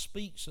Bible that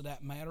speaks of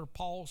that matter,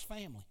 Paul's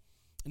family.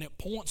 And it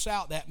points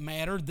out that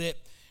matter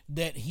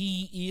that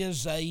he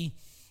is a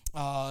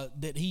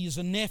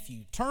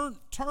nephew.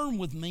 Turn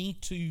with me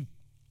to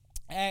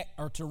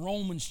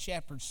Romans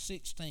chapter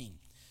 16.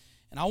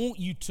 And I want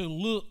you to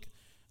look,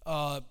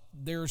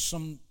 there's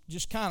some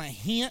just kind of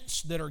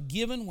hints that are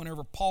given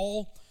whenever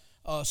Paul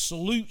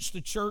salutes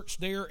the church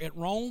there at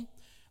Rome.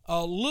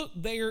 Look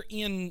there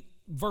in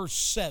verse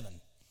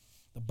 7.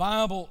 The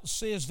Bible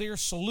says there,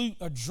 Salute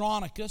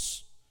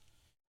Andronicus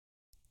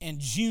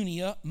and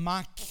Junia,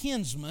 my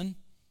kinsmen,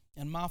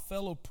 and my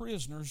fellow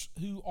prisoners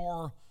who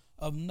are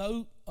of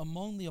note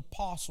among the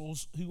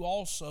apostles who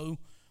also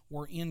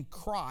were in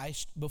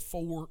Christ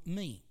before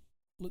me.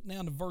 Look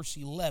down to verse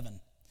 11.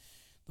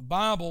 The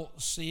Bible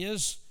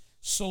says,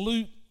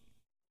 salute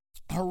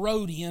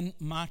Herodian,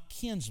 my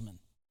kinsman,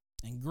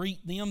 and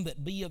greet them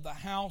that be of the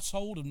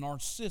household of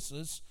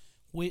Narcissus,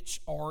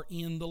 which are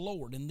in the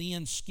Lord. And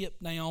then skip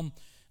down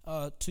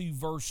to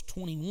verse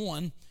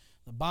 21.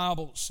 The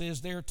Bible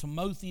says there,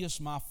 Timotheus,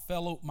 my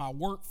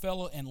work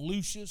fellow, and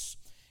Lucius,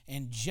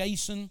 and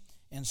Jason,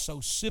 and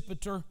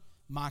Sosipater,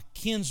 my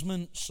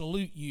kinsman,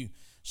 salute you.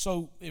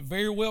 So it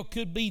very well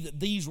could be that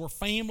these were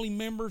family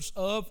members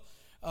of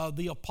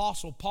the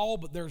Apostle Paul,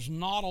 but there's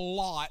not a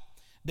lot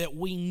that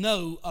we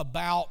know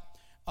about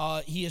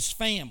his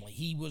family.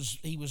 He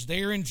was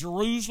there in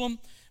Jerusalem,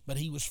 but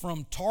he was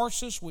from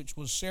Tarsus, which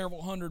was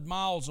several hundred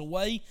miles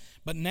away.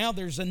 But now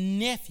there's a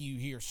nephew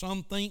here.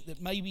 Some think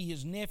that maybe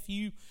his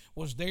nephew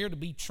was there to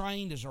be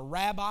trained as a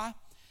rabbi,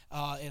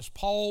 as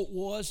Paul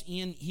was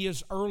in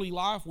his early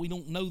life. We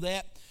don't know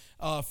that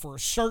for a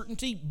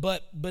certainty,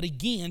 but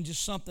again,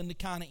 just something to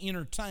kind of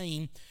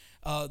entertain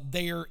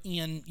there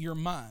in your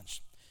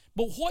minds.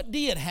 But what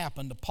did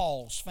happen to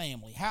Paul's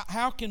family?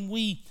 How can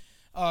we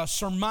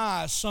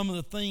surmise some of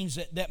the things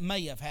that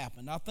may have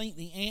happened? I think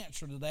the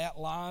answer to that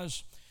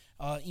lies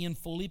in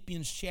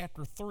Philippians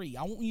chapter 3.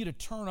 I want you to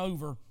turn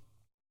over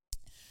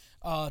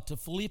to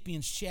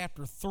Philippians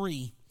chapter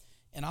 3,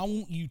 and I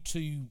want you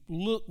to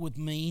look with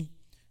me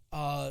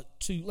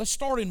let's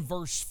start in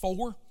verse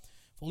 4.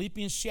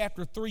 Philippians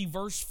chapter 3,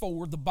 verse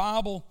 4. The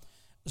Bible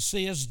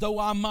says, though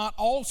I might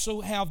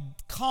also have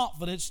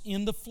confidence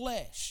in the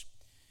flesh,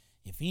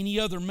 if any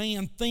other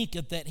man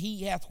thinketh that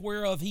he hath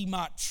whereof he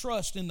might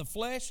trust in the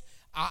flesh,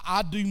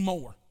 I do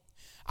more.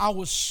 I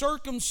was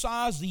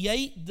circumcised the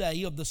 8th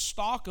day of the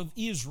stock of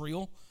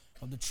Israel,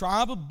 of the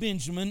tribe of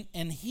Benjamin,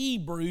 and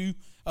Hebrew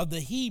of the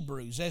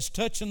Hebrews. As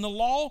touching the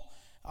law,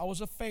 I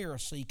was a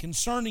Pharisee.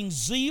 Concerning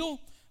zeal,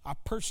 I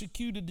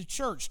persecuted the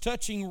church.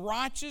 Touching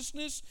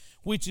righteousness,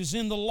 which is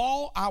in the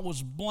law, I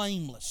was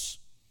blameless.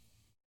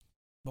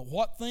 But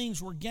what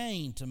things were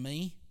gained to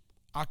me,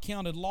 I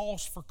counted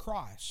loss for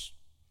Christ.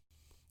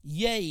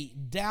 Yea,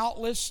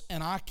 doubtless,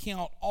 and I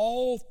count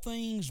all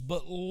things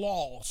but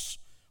loss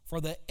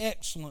for the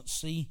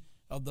excellency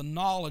of the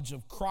knowledge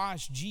of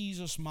Christ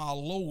Jesus my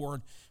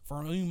Lord,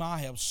 for whom I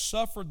have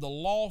suffered the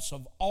loss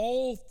of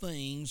all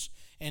things,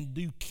 and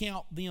do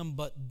count them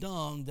but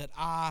dung, that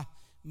I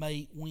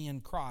may win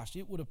Christ.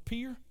 It would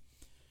appear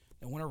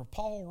that whenever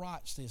Paul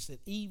writes this, that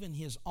even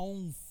his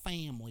own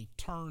family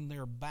turned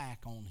their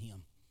back on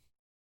him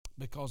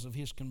because of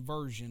his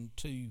conversion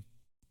to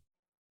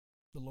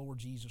the Lord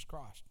Jesus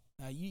Christ.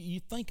 Now you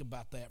think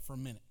about that for a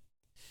minute.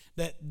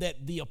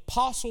 That the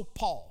Apostle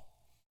Paul,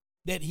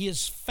 that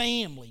his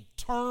family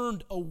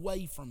turned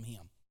away from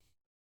him.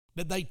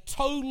 That they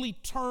totally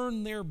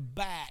turned their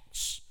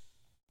backs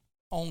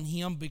on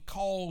him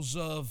because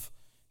of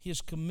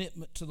his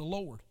commitment to the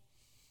Lord.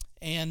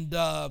 And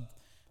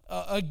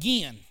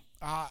again,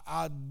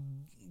 I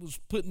was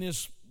putting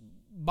this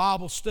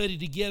Bible study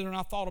together, and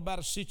I thought about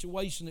a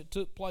situation that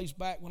took place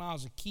back when I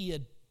was a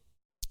kid,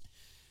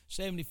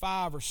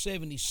 75 or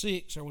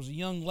 76. There was a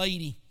young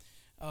lady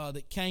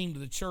that came to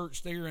the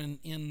church there in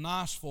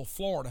Niceville,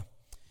 Florida,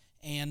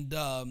 and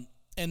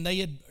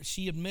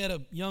she had met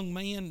a young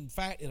man, in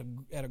fact,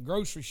 at a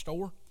grocery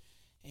store,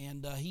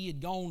 and he had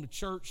gone to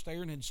church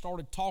there and had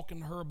started talking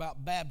to her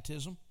about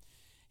baptism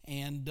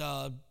and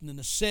the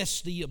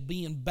necessity of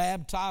being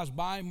baptized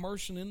by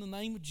immersion in the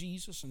name of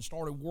Jesus, and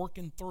started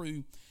working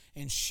through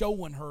and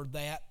showing her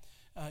that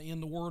in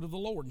the word of the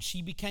Lord. And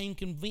she became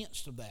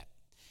convinced of that.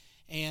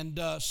 And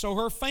so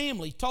her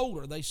family told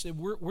her, they said,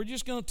 we're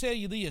just going to tell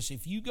you this.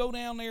 If you go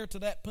down there to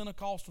that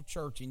Pentecostal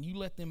church and you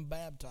let them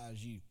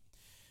baptize you,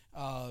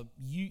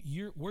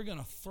 we're going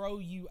to throw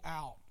you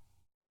out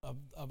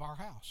of our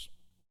house.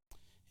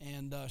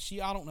 And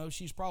I don't know,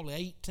 she's probably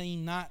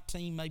 18,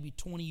 19, maybe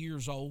 20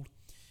 years old.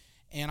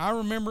 And I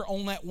remember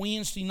on that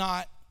Wednesday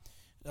night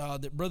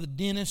that Brother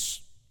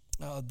Dennis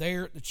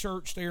there at the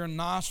church there in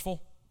Niceville,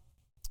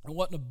 there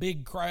wasn't a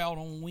big crowd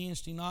on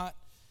Wednesday night,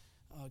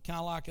 kind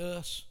of like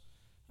us.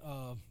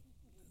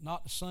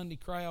 Not the Sunday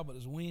crowd, but it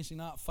was a Wednesday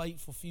night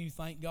faithful few.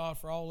 Thank God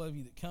for all of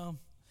you that come.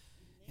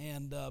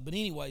 And but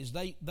anyways,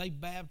 they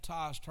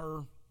baptized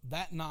her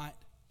that night,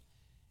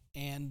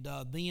 and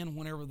then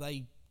whenever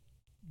they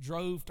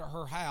drove to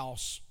her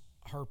house,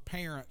 her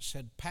parents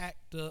had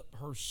packed up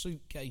her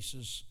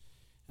suitcases,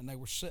 and they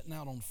were sitting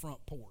out on the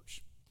front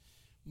porch.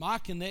 My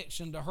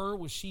connection to her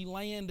was she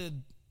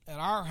landed at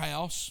our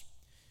house,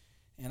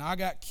 and I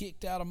got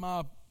kicked out of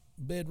my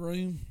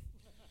bedroom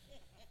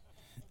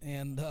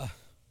and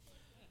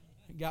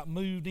got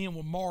moved in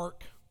with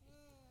Mark.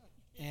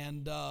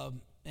 And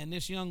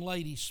this young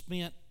lady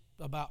spent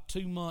about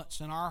 2 months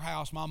in our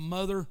house. My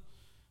mother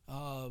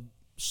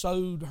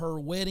sewed her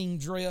wedding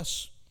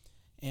dress,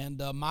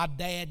 and my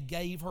dad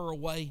gave her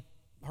away.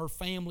 Her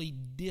family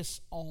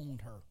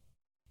disowned her.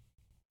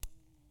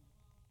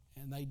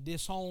 And they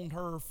disowned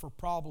her for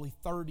probably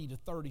 30 to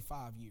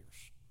 35 years.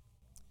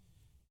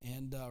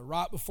 And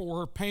right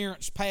before her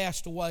parents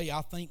passed away,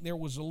 I think there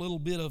was a little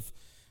bit of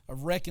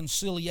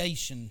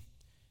reconciliation.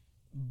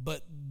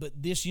 But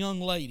this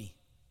young lady,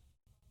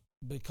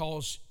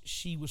 because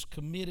she was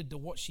committed to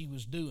what she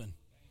was doing,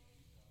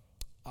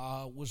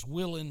 was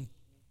willing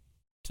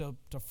to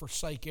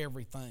forsake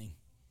everything.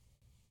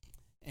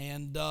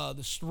 And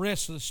the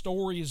rest of the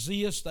story is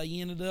this.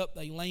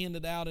 They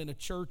landed out in a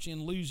church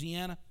in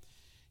Louisiana.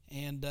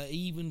 And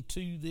even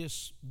to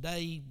this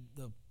day,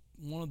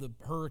 one of the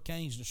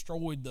hurricanes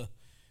destroyed the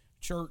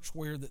church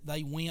where that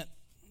they went.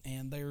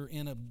 And they're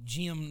in a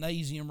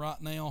gymnasium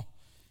right now.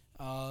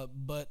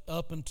 But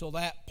up until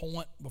that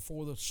point,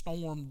 before the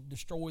storm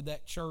destroyed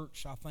that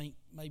church, I think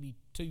maybe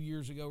 2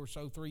 years ago or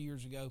so, 3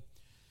 years ago,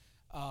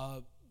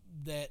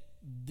 that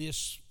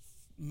this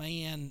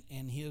man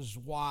and his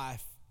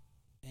wife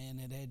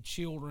and it had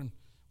children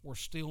were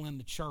still in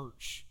the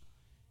church,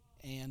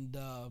 and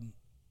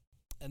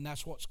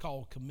that's what's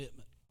called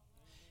commitment.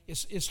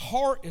 It's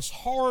hard. It's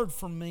hard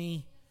for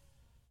me.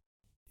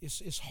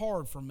 It's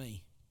hard for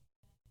me.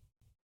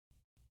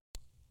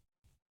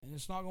 And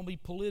it's not going to be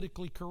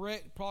politically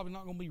correct, probably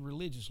not going to be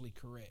religiously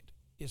correct.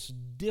 It's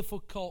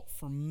difficult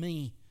for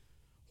me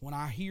when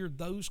I hear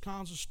those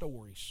kinds of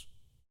stories,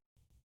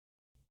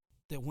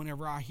 that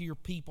whenever I hear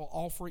people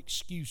offer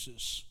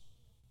excuses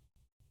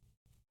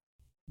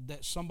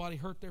that somebody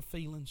hurt their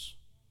feelings,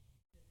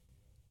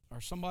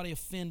 or somebody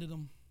offended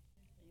them,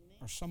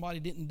 or somebody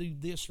didn't do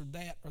this or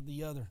that or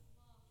the other.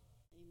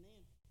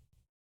 Amen.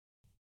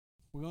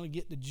 We're going to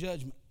get to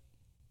judgment.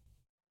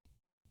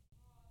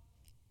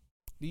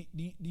 Do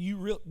you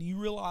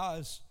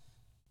realize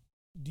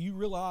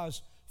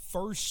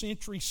first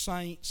century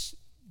saints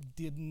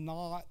did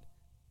not?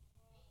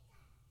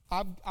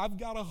 I've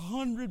got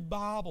 100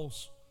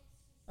 Bibles.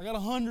 I got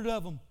 100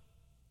 of them.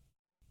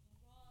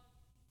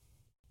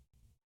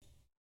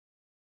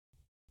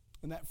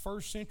 In that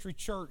first century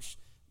church,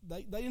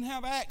 they didn't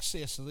have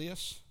access to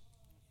this.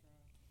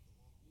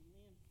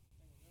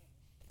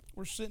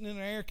 We're sitting in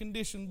an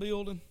air-conditioned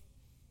building,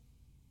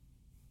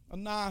 a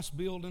nice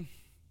building.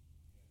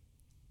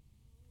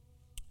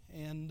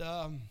 And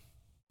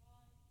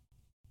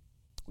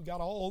we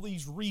got all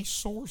these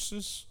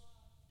resources.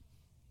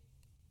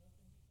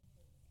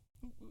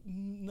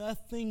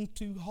 Nothing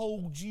to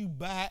hold you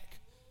back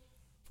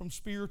from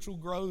spiritual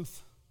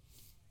growth.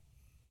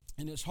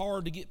 And it's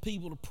hard to get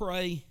people to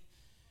pray.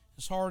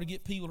 It's hard to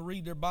get people to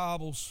read their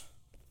Bibles.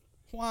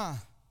 Why?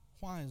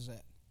 Why is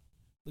that?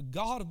 The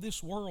God of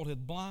this world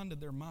had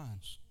blinded their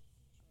minds.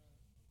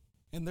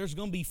 And there's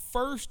going to be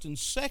first and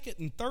second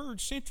and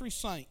third century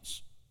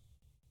saints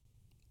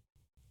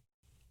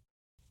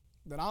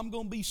that I'm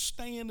going to be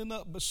standing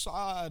up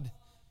beside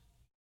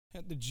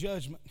at the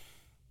judgment.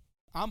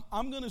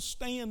 I'm going to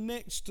stand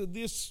next to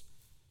this.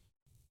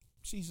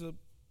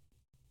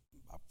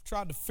 I've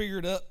tried to figure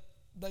it up.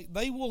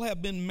 They will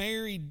have been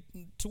married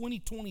in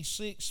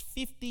 2026,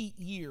 50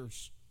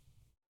 years.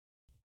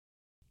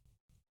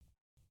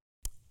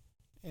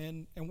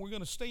 And we're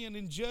going to stand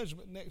in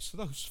judgment next to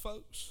those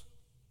folks.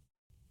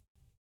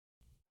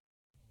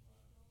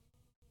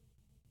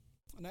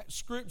 And that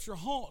scripture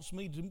haunts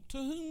me. To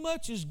whom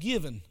much is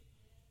given,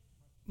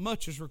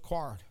 much is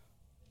required.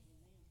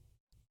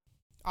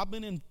 I've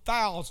been in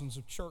thousands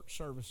of church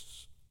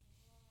services.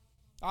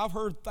 I've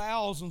heard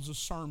thousands of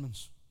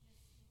sermons.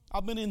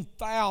 I've been in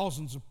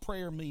thousands of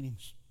prayer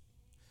meetings.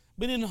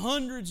 Been in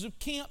hundreds of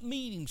camp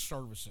meeting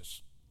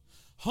services.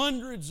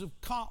 Hundreds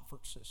of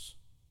conferences.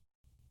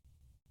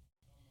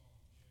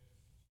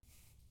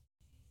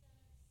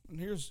 And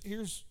here's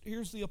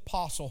the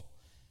apostle.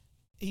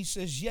 He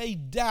says, yea,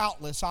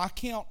 doubtless, I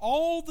count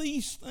all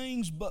these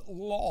things but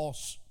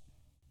loss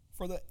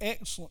for the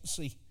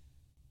excellency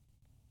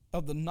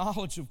of the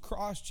knowledge of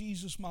Christ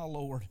Jesus my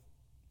Lord.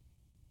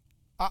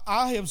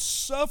 I have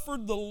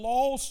suffered the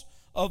loss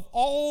of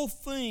all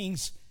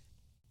things,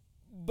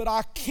 but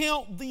I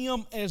count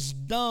them as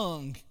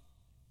dung,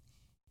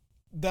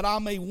 that I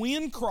may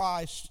win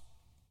Christ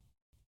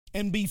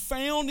and be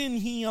found in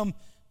Him,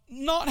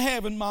 not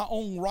having my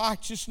own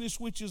righteousness,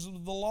 which is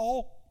of the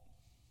law,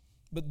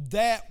 but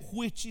that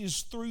which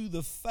is through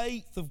the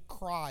faith of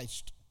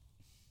Christ,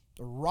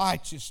 the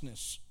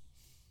righteousness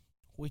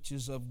which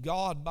is of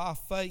God by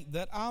faith,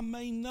 that I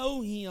may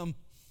know Him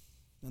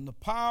and the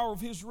power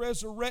of His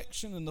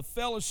resurrection and the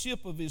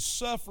fellowship of His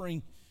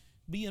suffering,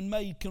 being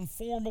made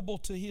conformable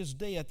to His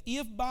death,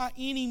 if by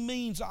any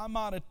means I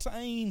might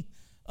attain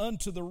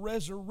unto the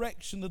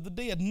resurrection of the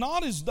dead.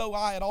 Not as though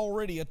I had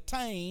already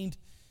attained,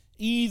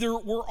 either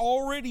were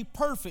already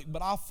perfect,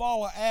 but I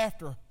follow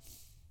after,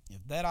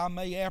 if that I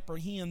may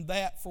apprehend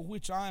that for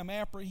which I am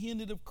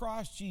apprehended of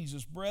Christ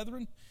Jesus.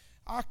 Brethren,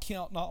 I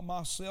count not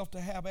myself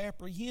to have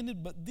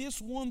apprehended, but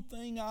this one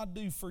thing I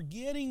do,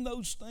 forgetting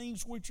those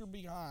things which are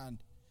behind,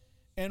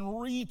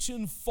 and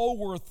reaching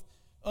forth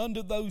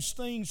unto those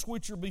things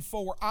which are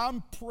before.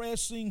 I'm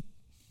pressing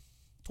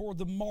toward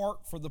the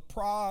mark for the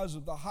prize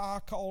of the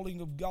high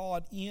calling of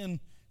God in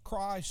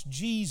Christ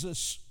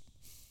Jesus.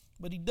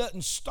 But He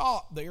doesn't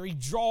stop there. He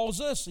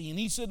draws us in.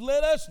 He said,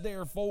 let us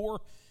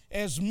therefore,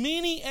 as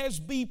many as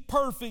be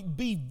perfect,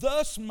 be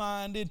thus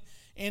minded,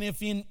 and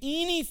if in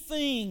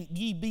anything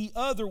ye be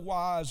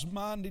otherwise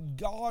minded,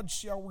 God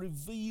shall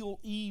reveal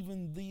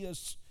even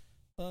this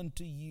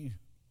unto you.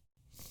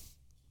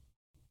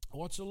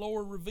 What's the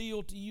Lord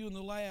revealed to you in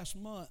the last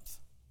month?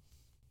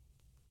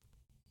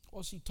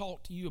 What's He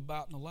talked to you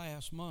about in the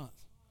last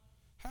month?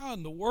 How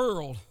in the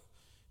world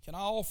can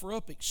I offer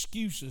up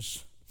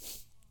excuses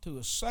to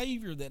a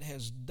Savior that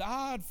has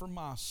died for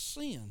my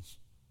sins?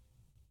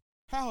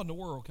 How in the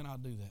world can I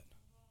do that?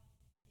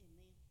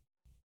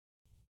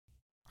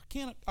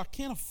 I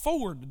can't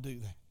afford to do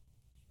that.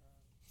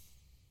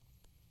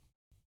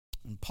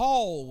 And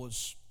Paul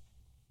was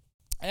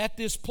at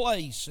this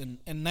place,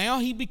 and now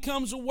he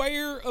becomes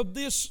aware of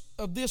this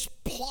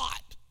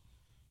plot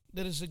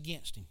that is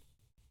against him.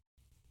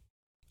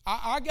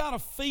 I got a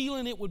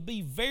feeling it would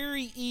be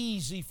very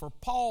easy for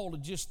Paul to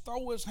just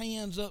throw his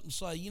hands up and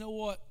say, you know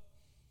what?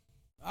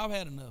 I've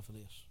had enough of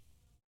this.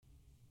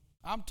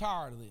 I'm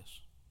tired of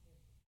this.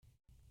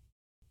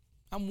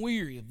 I'm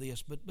weary of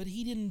this. But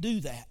he didn't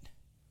do that.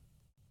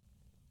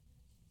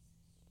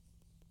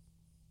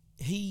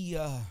 He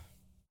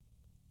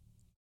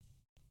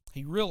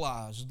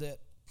realized that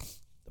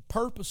the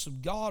purpose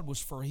of God was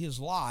for his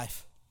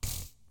life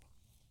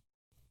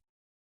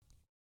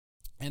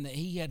and that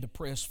he had to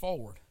press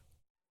forward.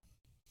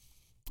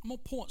 I'm going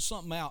to point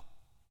something out,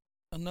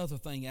 another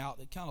thing out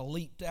that kind of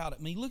leaped out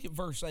at me. Look at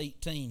verse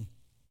 18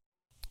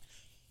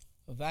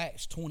 of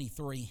Acts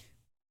 23.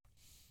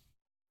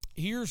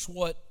 Here's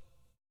what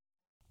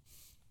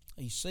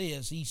he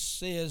says. He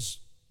says,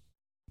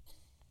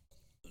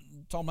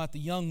 talking about the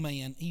young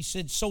man, he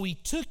said, so he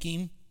took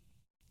him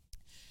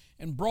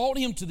and brought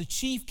him to the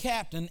chief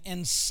captain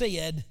and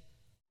said,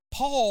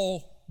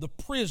 Paul the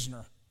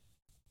prisoner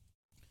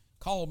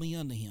called me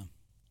unto him.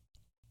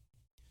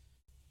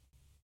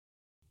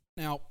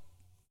 Now,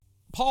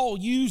 Paul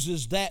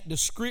uses that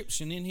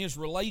description in his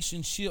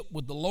relationship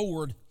with the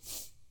Lord.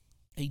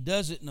 He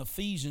does it in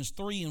Ephesians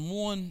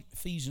 3:1,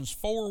 Ephesians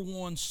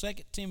 4:1,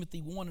 2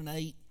 Timothy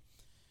 1:8,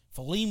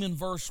 Philemon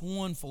verse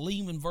 1,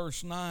 Philemon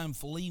verse 9,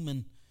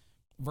 Philemon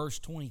verse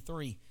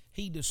 23.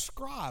 He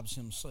describes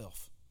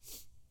himself.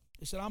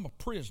 He said, I'm a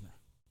prisoner.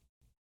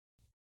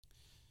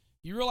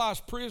 You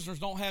realize prisoners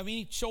don't have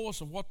any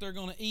choice of what they're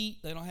going to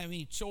eat. They don't have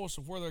any choice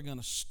of where they're going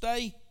to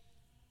stay.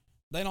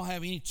 They don't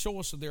have any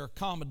choice of their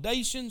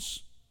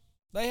accommodations.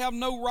 They have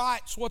no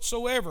rights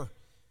whatsoever.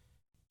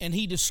 And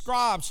he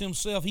describes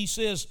himself. He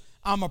says,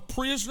 I'm a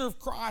prisoner of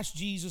Christ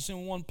Jesus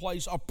in one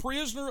place, a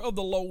prisoner of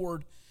the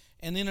Lord.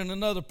 And then in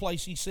another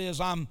place he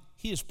says, I'm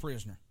his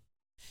prisoner.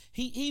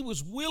 He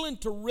was willing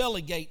to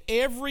relegate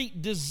every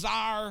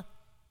desire,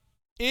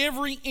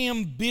 every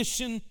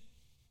ambition,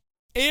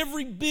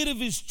 every bit of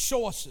his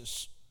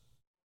choices.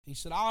 He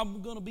said,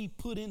 I'm going to be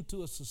put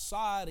into a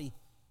society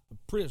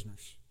of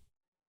prisoners.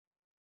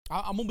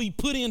 I'm going to be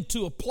put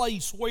into a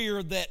place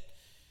where that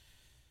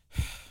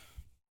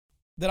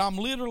I'm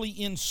literally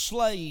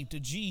enslaved to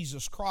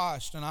Jesus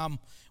Christ, and I'm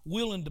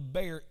willing to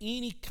bear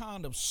any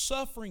kind of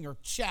suffering or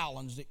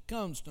challenge that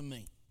comes to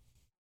me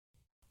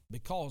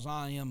because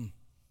I am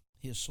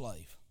his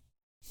slave.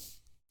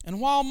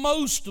 And while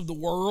most of the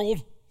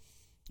world,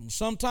 and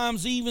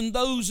sometimes even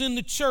those in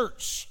the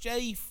church,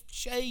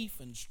 chafe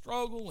and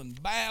struggle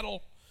and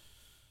battle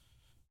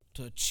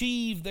to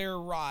achieve their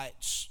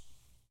rights,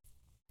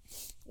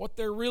 what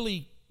they're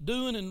really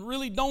doing and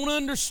really don't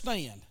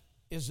understand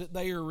is that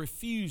they are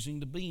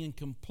refusing to be in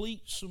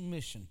complete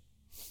submission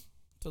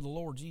to the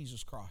Lord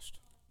Jesus Christ.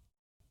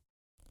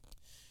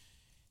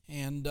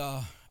 And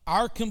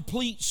our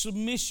complete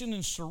submission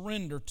and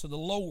surrender to the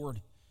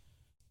Lord,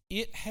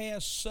 it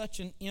has such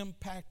an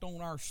impact on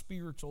our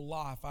spiritual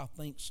life, I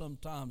think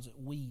sometimes that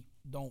we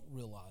don't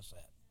realize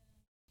that.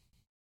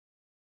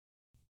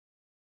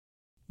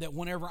 That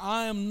whenever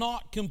I am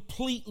not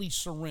completely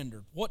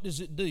surrendered, what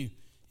does it do?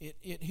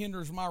 It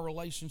hinders my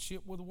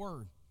relationship with the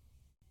Word.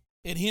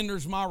 It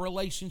hinders my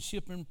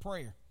relationship in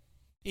prayer.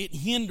 It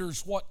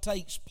hinders what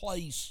takes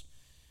place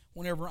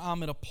whenever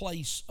I'm at a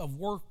place of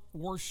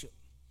worship.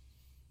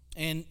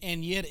 And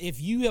yet,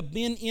 if you have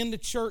been in the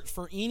church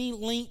for any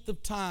length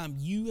of time,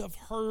 you have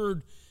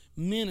heard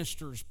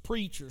ministers,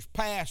 preachers,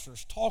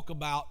 pastors talk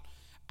about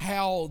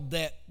how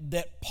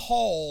that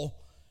Paul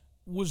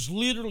was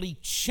literally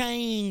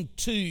chained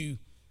to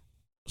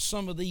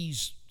some of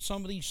these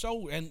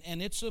soldiers,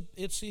 and it's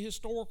a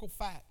historical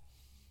fact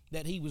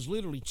that he was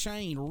literally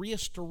chained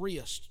wrist to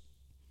wrist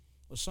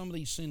with some of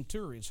these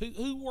centurions.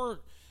 Who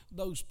were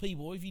those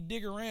people? If you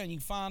dig around, you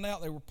find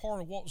out they were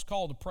part of what was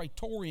called the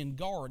Praetorian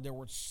Guard. There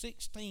were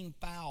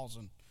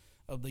 16,000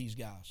 of these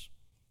guys.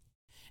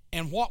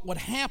 And what would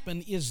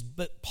happen is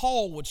that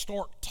Paul would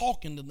start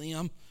talking to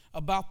them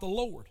about the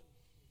Lord,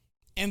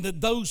 and that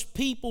those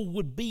people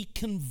would be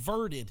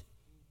converted.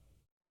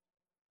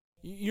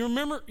 You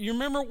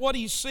remember what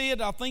he said?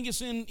 I think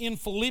it's in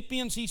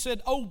Philippians. He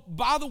said, oh,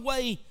 by the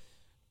way,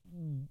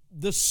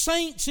 the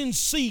saints in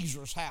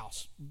Caesar's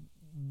house,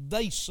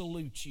 they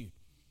salute you.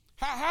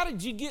 How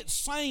did you get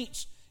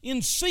saints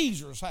in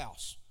Caesar's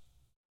house?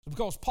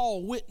 because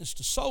Paul witnessed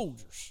to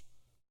soldiers.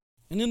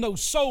 And then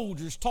those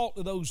soldiers talked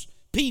to those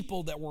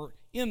people that were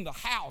in the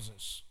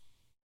houses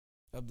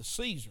of the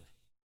Caesar.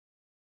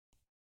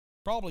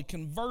 Probably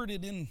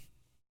converted in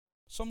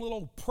some little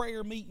old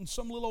prayer meeting,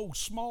 some little old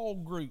small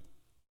group.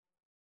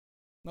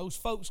 Those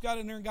folks got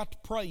in there and got to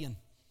praying,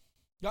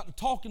 got to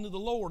talking to the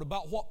Lord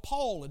about what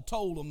Paul had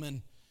told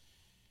them,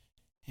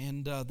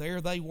 and there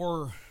they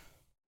were,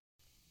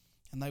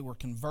 and they were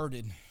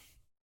converted.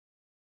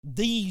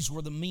 These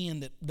were the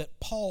men that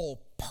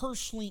Paul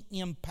personally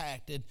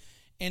impacted.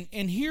 And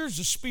here's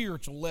a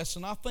spiritual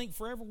lesson, I think,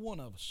 for every one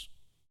of us.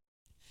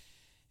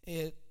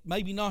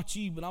 Maybe not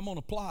you, but I'm going to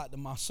apply it to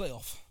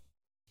myself.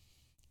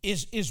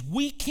 Is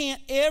we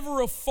can't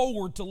ever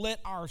afford to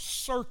let our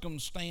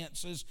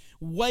circumstances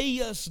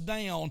weigh us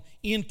down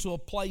into a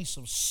place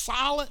of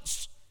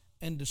silence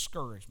and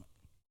discouragement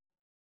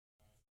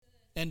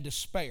and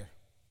despair.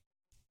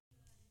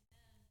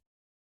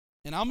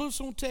 And I'm just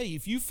going to tell you,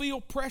 if you feel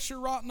pressure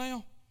right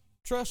now,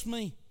 trust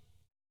me,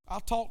 I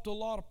talk to a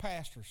lot of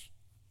pastors.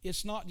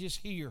 It's not just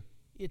here,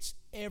 it's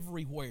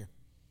everywhere.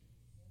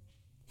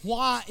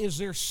 Why is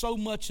there so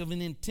much of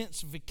an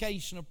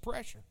intensification of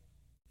pressure?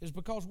 It's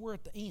because we're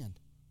at the end.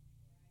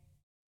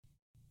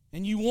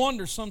 And you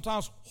wonder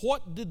sometimes,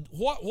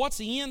 what's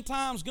the end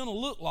times going to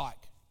look like?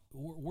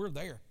 We're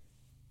there.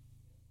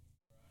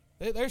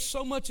 There's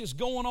so much that's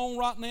going on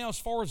right now as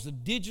far as the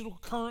digital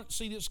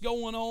currency that's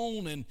going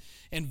on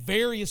and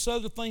various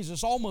other things.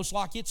 It's almost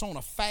like it's on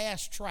a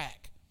fast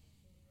track.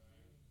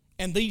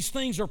 And these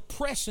things are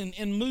pressing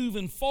and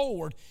moving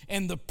forward.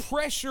 And the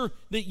pressure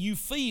that you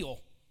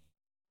feel,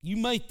 you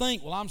may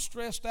think, well, I'm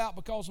stressed out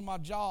because of my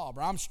job,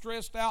 or I'm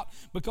stressed out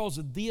because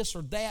of this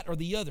or that or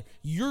the other.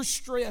 You're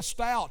stressed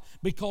out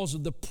because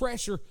of the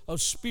pressure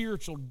of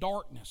spiritual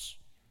darkness.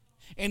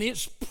 And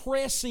it's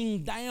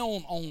pressing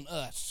down on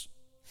us.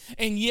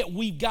 And yet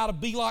we've got to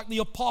be like the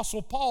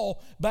Apostle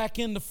Paul back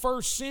in the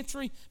first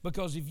century,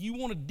 because if you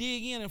want to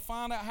dig in and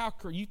find out how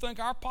you think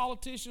our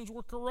politicians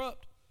were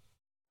corrupt,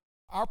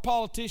 our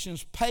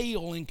politicians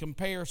pale in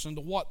comparison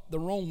to what the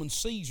Roman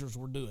Caesars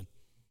were doing.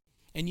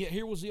 And yet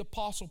here was the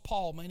Apostle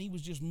Paul, man, he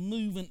was just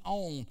moving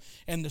on.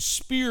 And the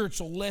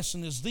spiritual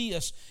lesson is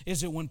this,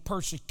 is that when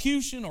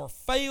persecution or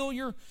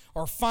failure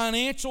or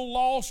financial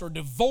loss or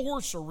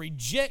divorce or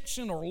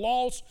rejection or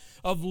loss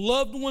of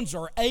loved ones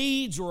or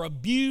AIDS or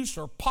abuse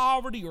or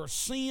poverty or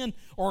sin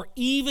or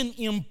even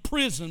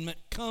imprisonment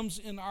comes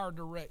in our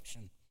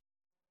direction,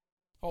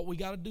 all we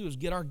got to do is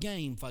get our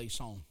game face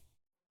on.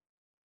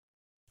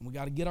 And we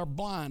got to get our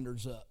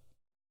blinders up.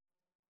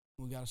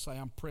 We got to say,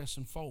 I'm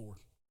pressing forward.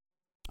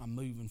 I'm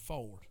moving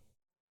forward.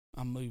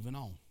 I'm moving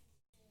on.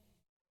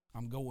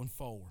 I'm going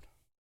forward.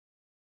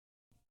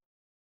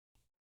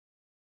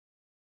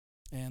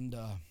 And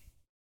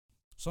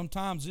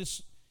sometimes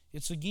it's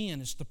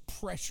the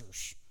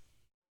pressures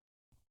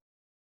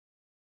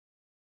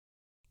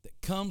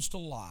that comes to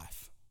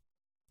life,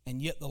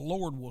 and yet the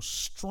Lord will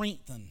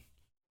strengthen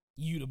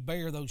you to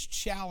bear those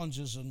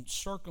challenges and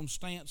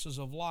circumstances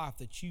of life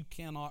that you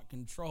cannot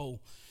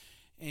control.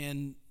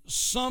 And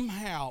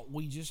somehow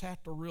we just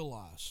have to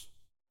realize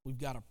we've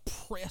got to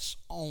press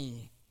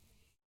on,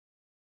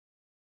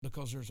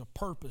 because there's a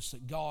purpose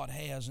that God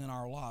has in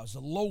our lives.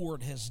 The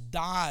Lord has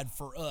died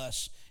for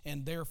us,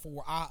 and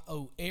therefore I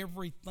owe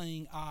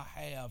everything I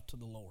have to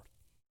the Lord.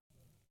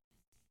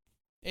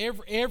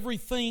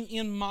 Everything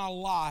in my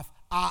life,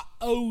 I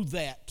owe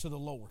that to the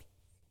Lord.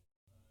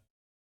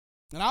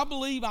 And I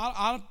believe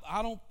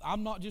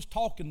I'm not just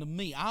talking to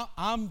me.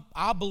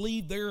 I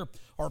believe there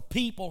are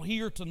people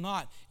here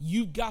tonight.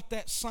 You've got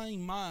that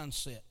same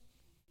mindset.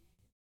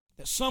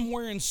 That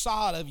somewhere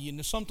inside of you,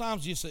 and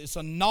sometimes it's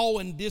a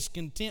gnawing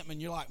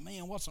discontentment. You're like,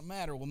 man, what's the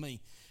matter with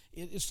me?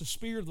 It's the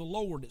Spirit of the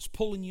Lord that's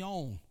pulling you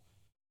on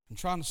and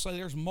trying to say,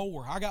 there's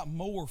more. I got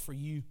more for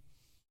you.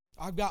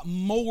 I've got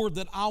more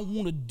that I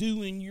want to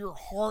do in your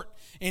heart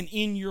and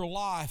in your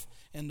life,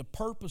 and the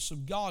purpose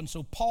of God. And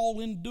so Paul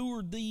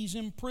endured these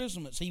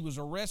imprisonments. He was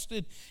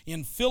arrested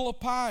in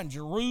Philippi and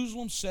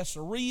Jerusalem,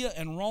 Caesarea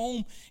and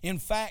Rome. In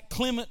fact,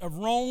 Clement of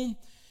Rome,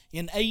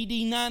 in AD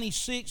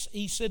 96,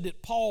 he said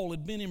that Paul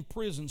had been in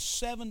prison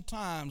 7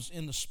 times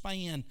in the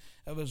span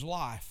of his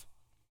life.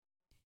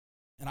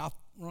 And I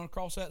run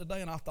across that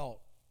today, and I thought,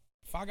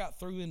 if I got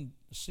through in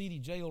the city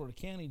jail or the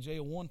county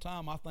jail one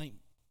time, I think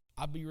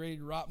I'd be ready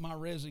to write my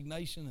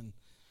resignation and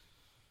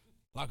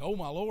like, oh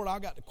my Lord, I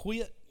got to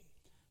quit.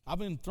 I've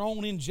been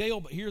thrown in jail,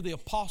 but here the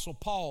Apostle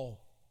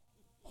Paul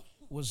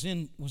was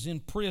in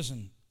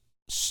prison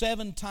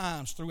 7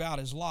 times throughout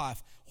his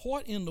life.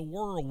 What in the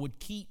world would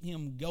keep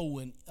him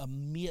going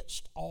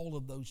amidst all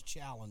of those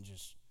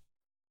challenges?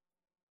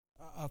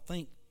 I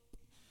think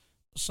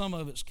some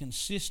of it's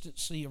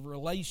consistency of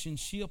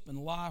relationship and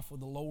life with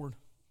the Lord.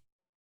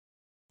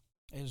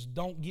 As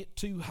don't get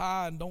too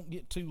high and don't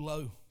get too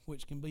low,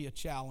 which can be a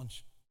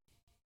challenge.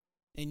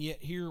 And yet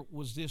here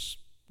was this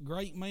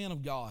great man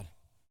of God.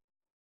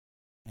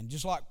 And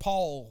just like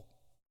Paul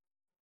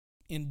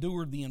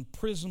endured the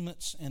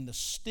imprisonments and the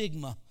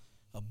stigma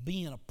of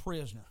being a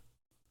prisoner,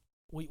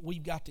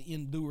 we've got to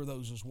endure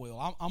those as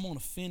well. I'm going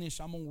to finish.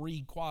 I'm going to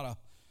read quite a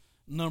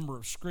number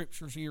of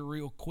scriptures here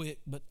real quick,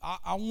 but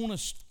I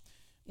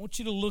want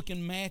you to look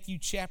in Matthew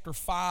chapter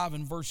 5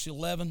 and verse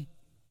 11.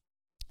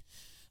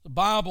 The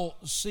Bible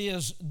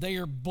says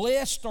there,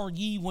 "Blessed are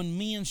ye when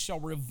men shall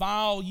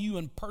revile you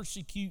and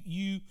persecute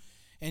you,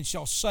 and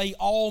shall say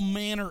all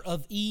manner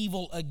of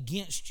evil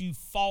against you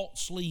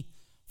falsely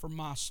for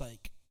my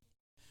sake."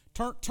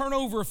 Turn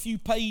over a few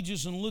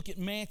pages and look at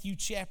Matthew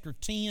chapter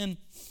 10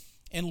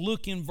 and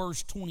look in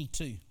verse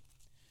 22.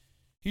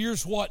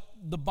 Here's what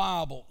the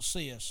Bible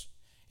says.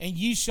 "And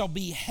ye shall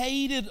be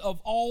hated of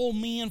all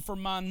men for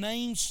my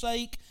name's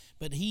sake,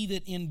 but he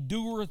that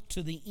endureth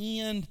to the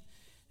end,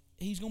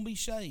 he's going to be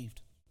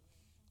saved."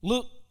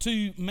 Look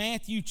to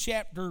Matthew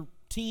chapter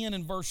 10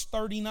 and verse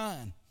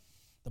 39.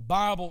 The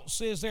Bible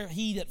says there,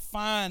 "He that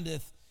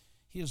findeth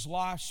his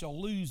life shall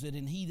lose it,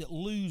 and he that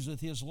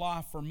loseth his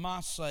life for my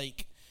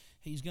sake,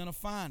 he's going to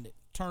find it."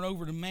 Turn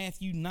over to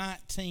Matthew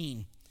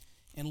 19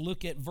 and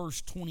look at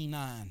verse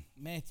 29.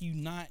 Matthew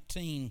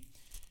 19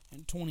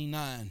 and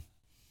 29.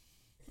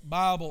 The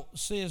Bible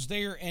says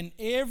there, "And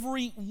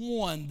every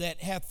one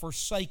that hath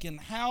forsaken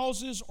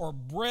houses or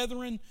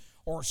brethren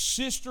or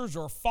sisters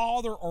or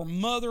father or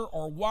mother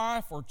or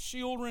wife or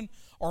children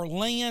or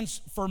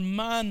lands for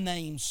my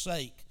name's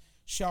sake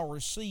shall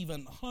receive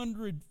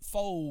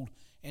 100-fold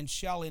and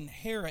shall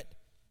inherit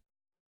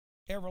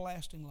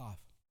everlasting life."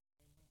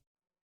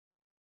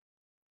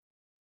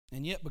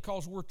 And yet,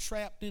 because we're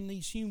trapped in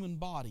these human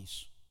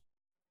bodies,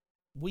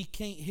 we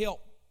can't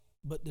help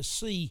but to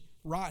see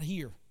right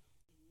here.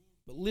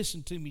 But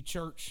listen to me,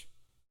 church.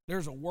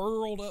 There's a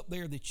world up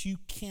there that you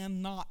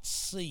cannot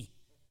see.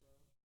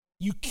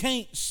 You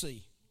can't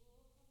see.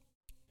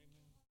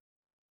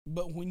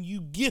 But when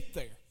you get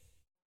there,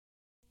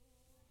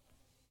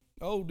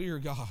 oh dear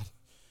God,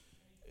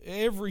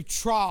 every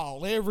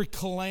trial, every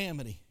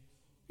calamity,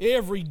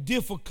 every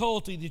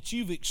difficulty that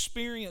you've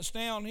experienced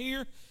down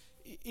here,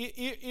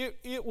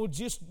 it will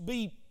just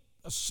be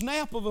a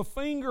snap of a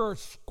finger or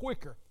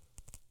quicker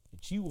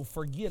that you will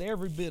forget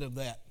every bit of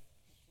that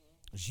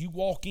as you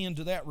walk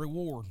into that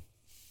reward.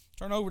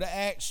 Turn over to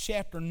Acts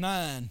chapter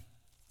 9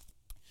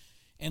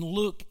 and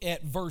look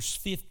at verse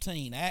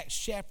 15. Acts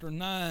chapter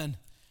 9,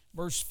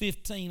 verse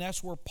 15,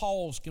 that's where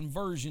Paul's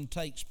conversion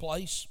takes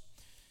place.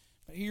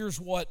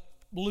 Here's what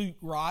Luke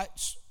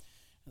writes.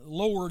 The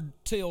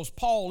Lord tells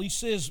Paul, he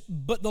says,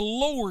 "But the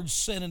Lord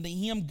said unto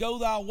him, Go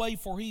thy way,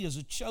 for he is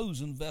a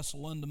chosen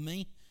vessel unto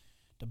me,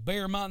 to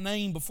bear my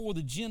name before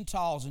the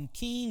Gentiles and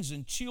kings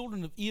and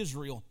children of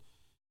Israel.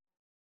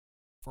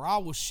 For I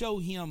will show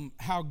him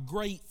how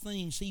great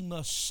things he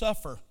must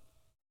suffer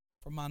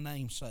for my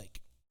name's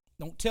sake."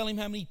 Don't tell him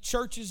how many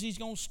churches he's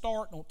going to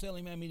start. Don't tell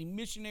him how many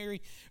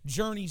missionary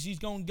journeys he's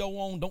going to go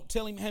on. Don't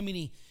tell him how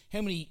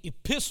many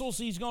epistles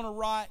he's going to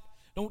write.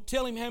 Don't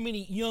tell him how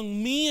many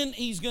young men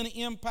he's going to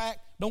impact.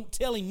 Don't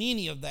tell him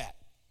any of that.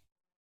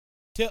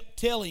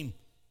 Tell him,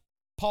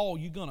 Paul,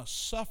 you're going to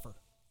suffer.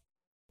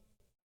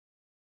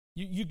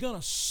 You're going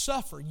to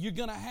suffer. You're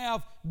going to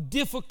have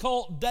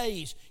difficult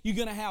days. You're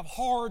going to have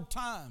hard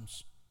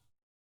times.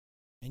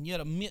 And yet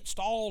amidst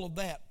all of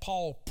that,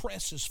 Paul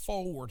presses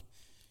forward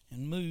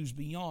and moves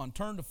beyond.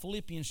 Turn to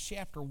Philippians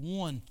chapter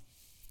 1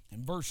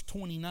 and verse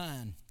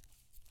 29.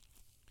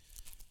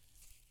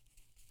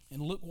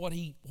 And look what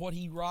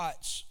he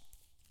writes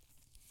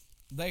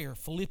there.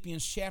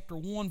 Philippians chapter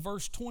 1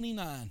 verse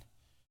 29.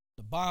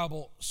 The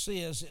Bible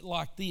says it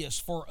like this: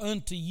 "For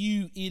unto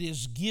you it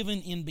is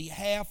given in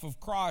behalf of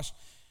Christ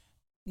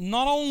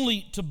not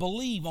only to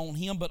believe on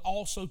him, but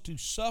also to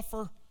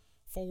suffer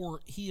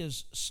for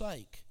his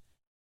sake."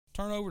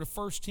 Turn over to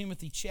 1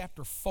 Timothy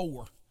chapter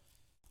 4.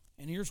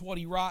 And here's what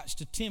he writes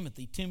to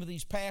Timothy.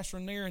 Timothy's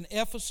pastoring there in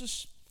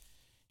Ephesus.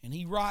 And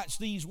he writes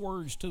these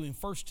words to him.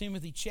 1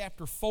 Timothy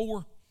chapter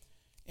 4.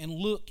 And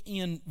look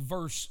in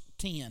verse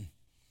 10.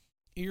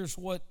 Here's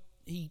what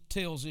he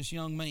tells this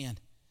young man.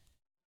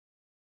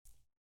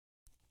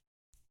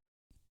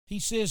 He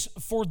says,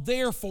 "For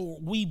therefore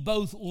we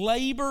both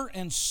labor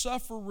and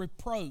suffer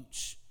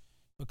reproach,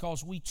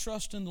 because we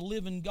trust in the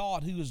living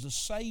God, who is the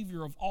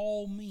Savior of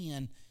all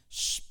men,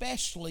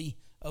 especially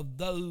of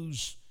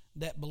those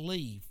that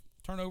believe."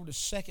 Turn over to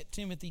 2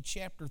 Timothy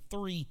chapter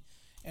 3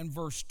 and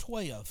verse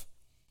 12.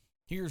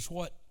 Here's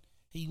what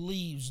he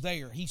leaves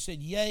there. He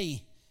said,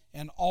 "Yea,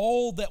 and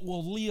all that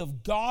will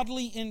live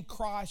godly in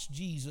Christ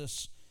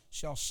Jesus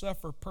shall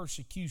suffer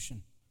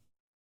persecution."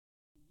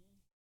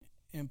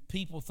 And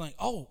people think,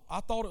 "Oh,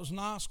 I thought it was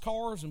nice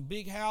cars and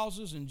big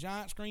houses and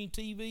giant screen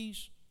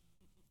TVs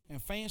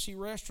and fancy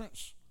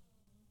restaurants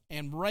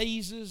and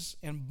raises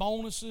and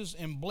bonuses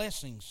and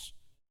blessings."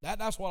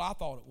 That's what I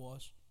thought it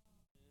was.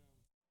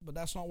 But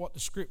that's not what the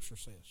Scripture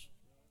says.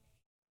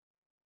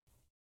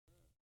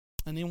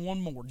 And then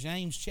one more,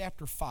 James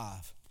chapter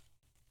 5.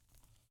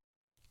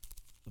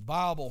 The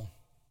Bible,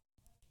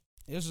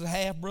 this is a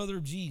half-brother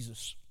of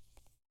Jesus.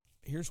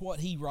 Here's what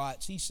he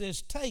writes. He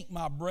says, "Take,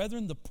 my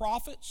brethren, the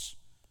prophets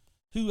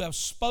who have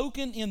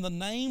spoken in the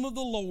name of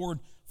the Lord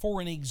for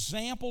an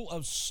example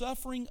of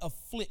suffering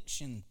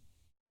affliction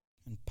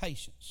and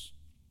patience.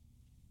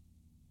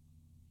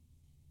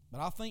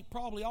 But I think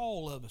probably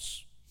all of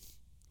us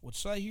would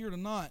say here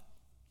tonight,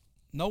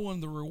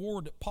 knowing the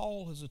reward that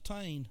Paul has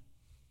attained,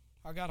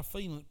 I got a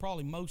feeling that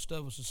probably most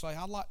of us would say,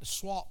 I'd like to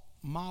swap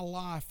my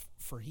life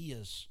for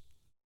his.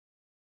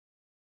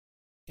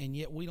 And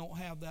yet we don't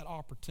have that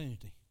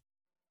opportunity.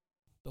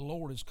 The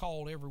Lord has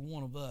called every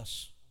one of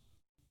us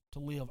to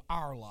live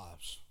our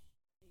lives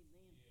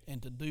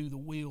and to do the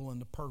will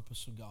and the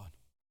purpose of God.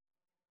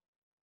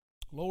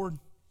 Lord,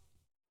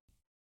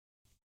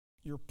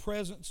 your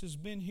presence has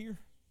been here.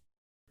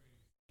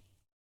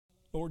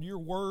 Lord, your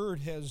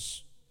word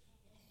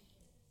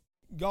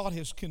God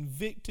has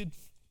convicted.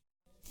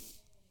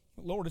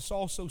 Lord, it's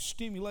also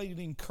stimulated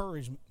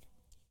encouragement.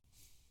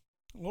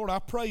 Lord, I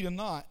pray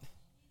tonight,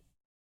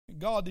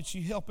 God, that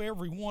you help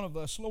every one of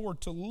us,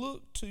 Lord, to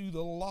look to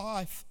the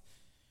life,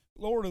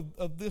 Lord,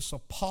 of this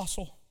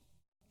apostle.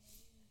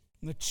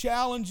 And the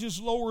challenges,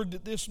 Lord,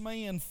 that this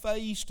man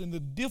faced and the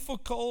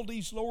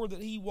difficulties, Lord,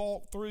 that he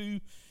walked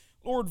through.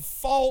 Lord,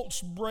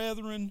 false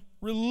brethren,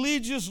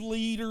 religious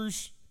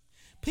leaders,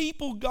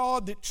 people,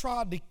 God, that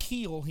tried to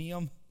kill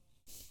him.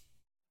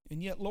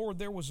 And yet, Lord,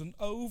 there was an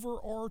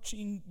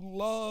overarching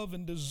love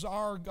and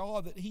desire,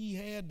 God, that he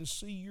had to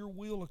see your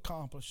will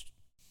accomplished.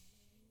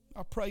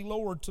 I pray,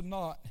 Lord,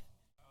 tonight,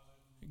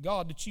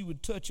 God, that you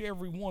would touch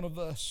every one of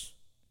us,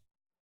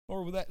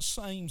 Lord, with that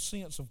same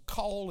sense of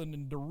calling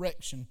and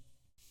direction,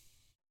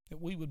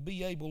 that we would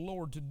be able,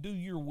 Lord, to do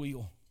your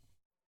will.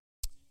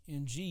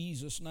 In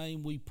Jesus'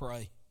 name we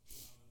pray.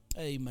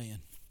 Amen.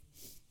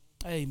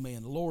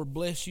 Amen. The Lord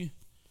bless you,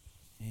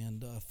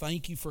 and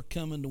thank you for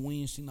coming to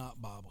Wednesday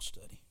night Bible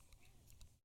study.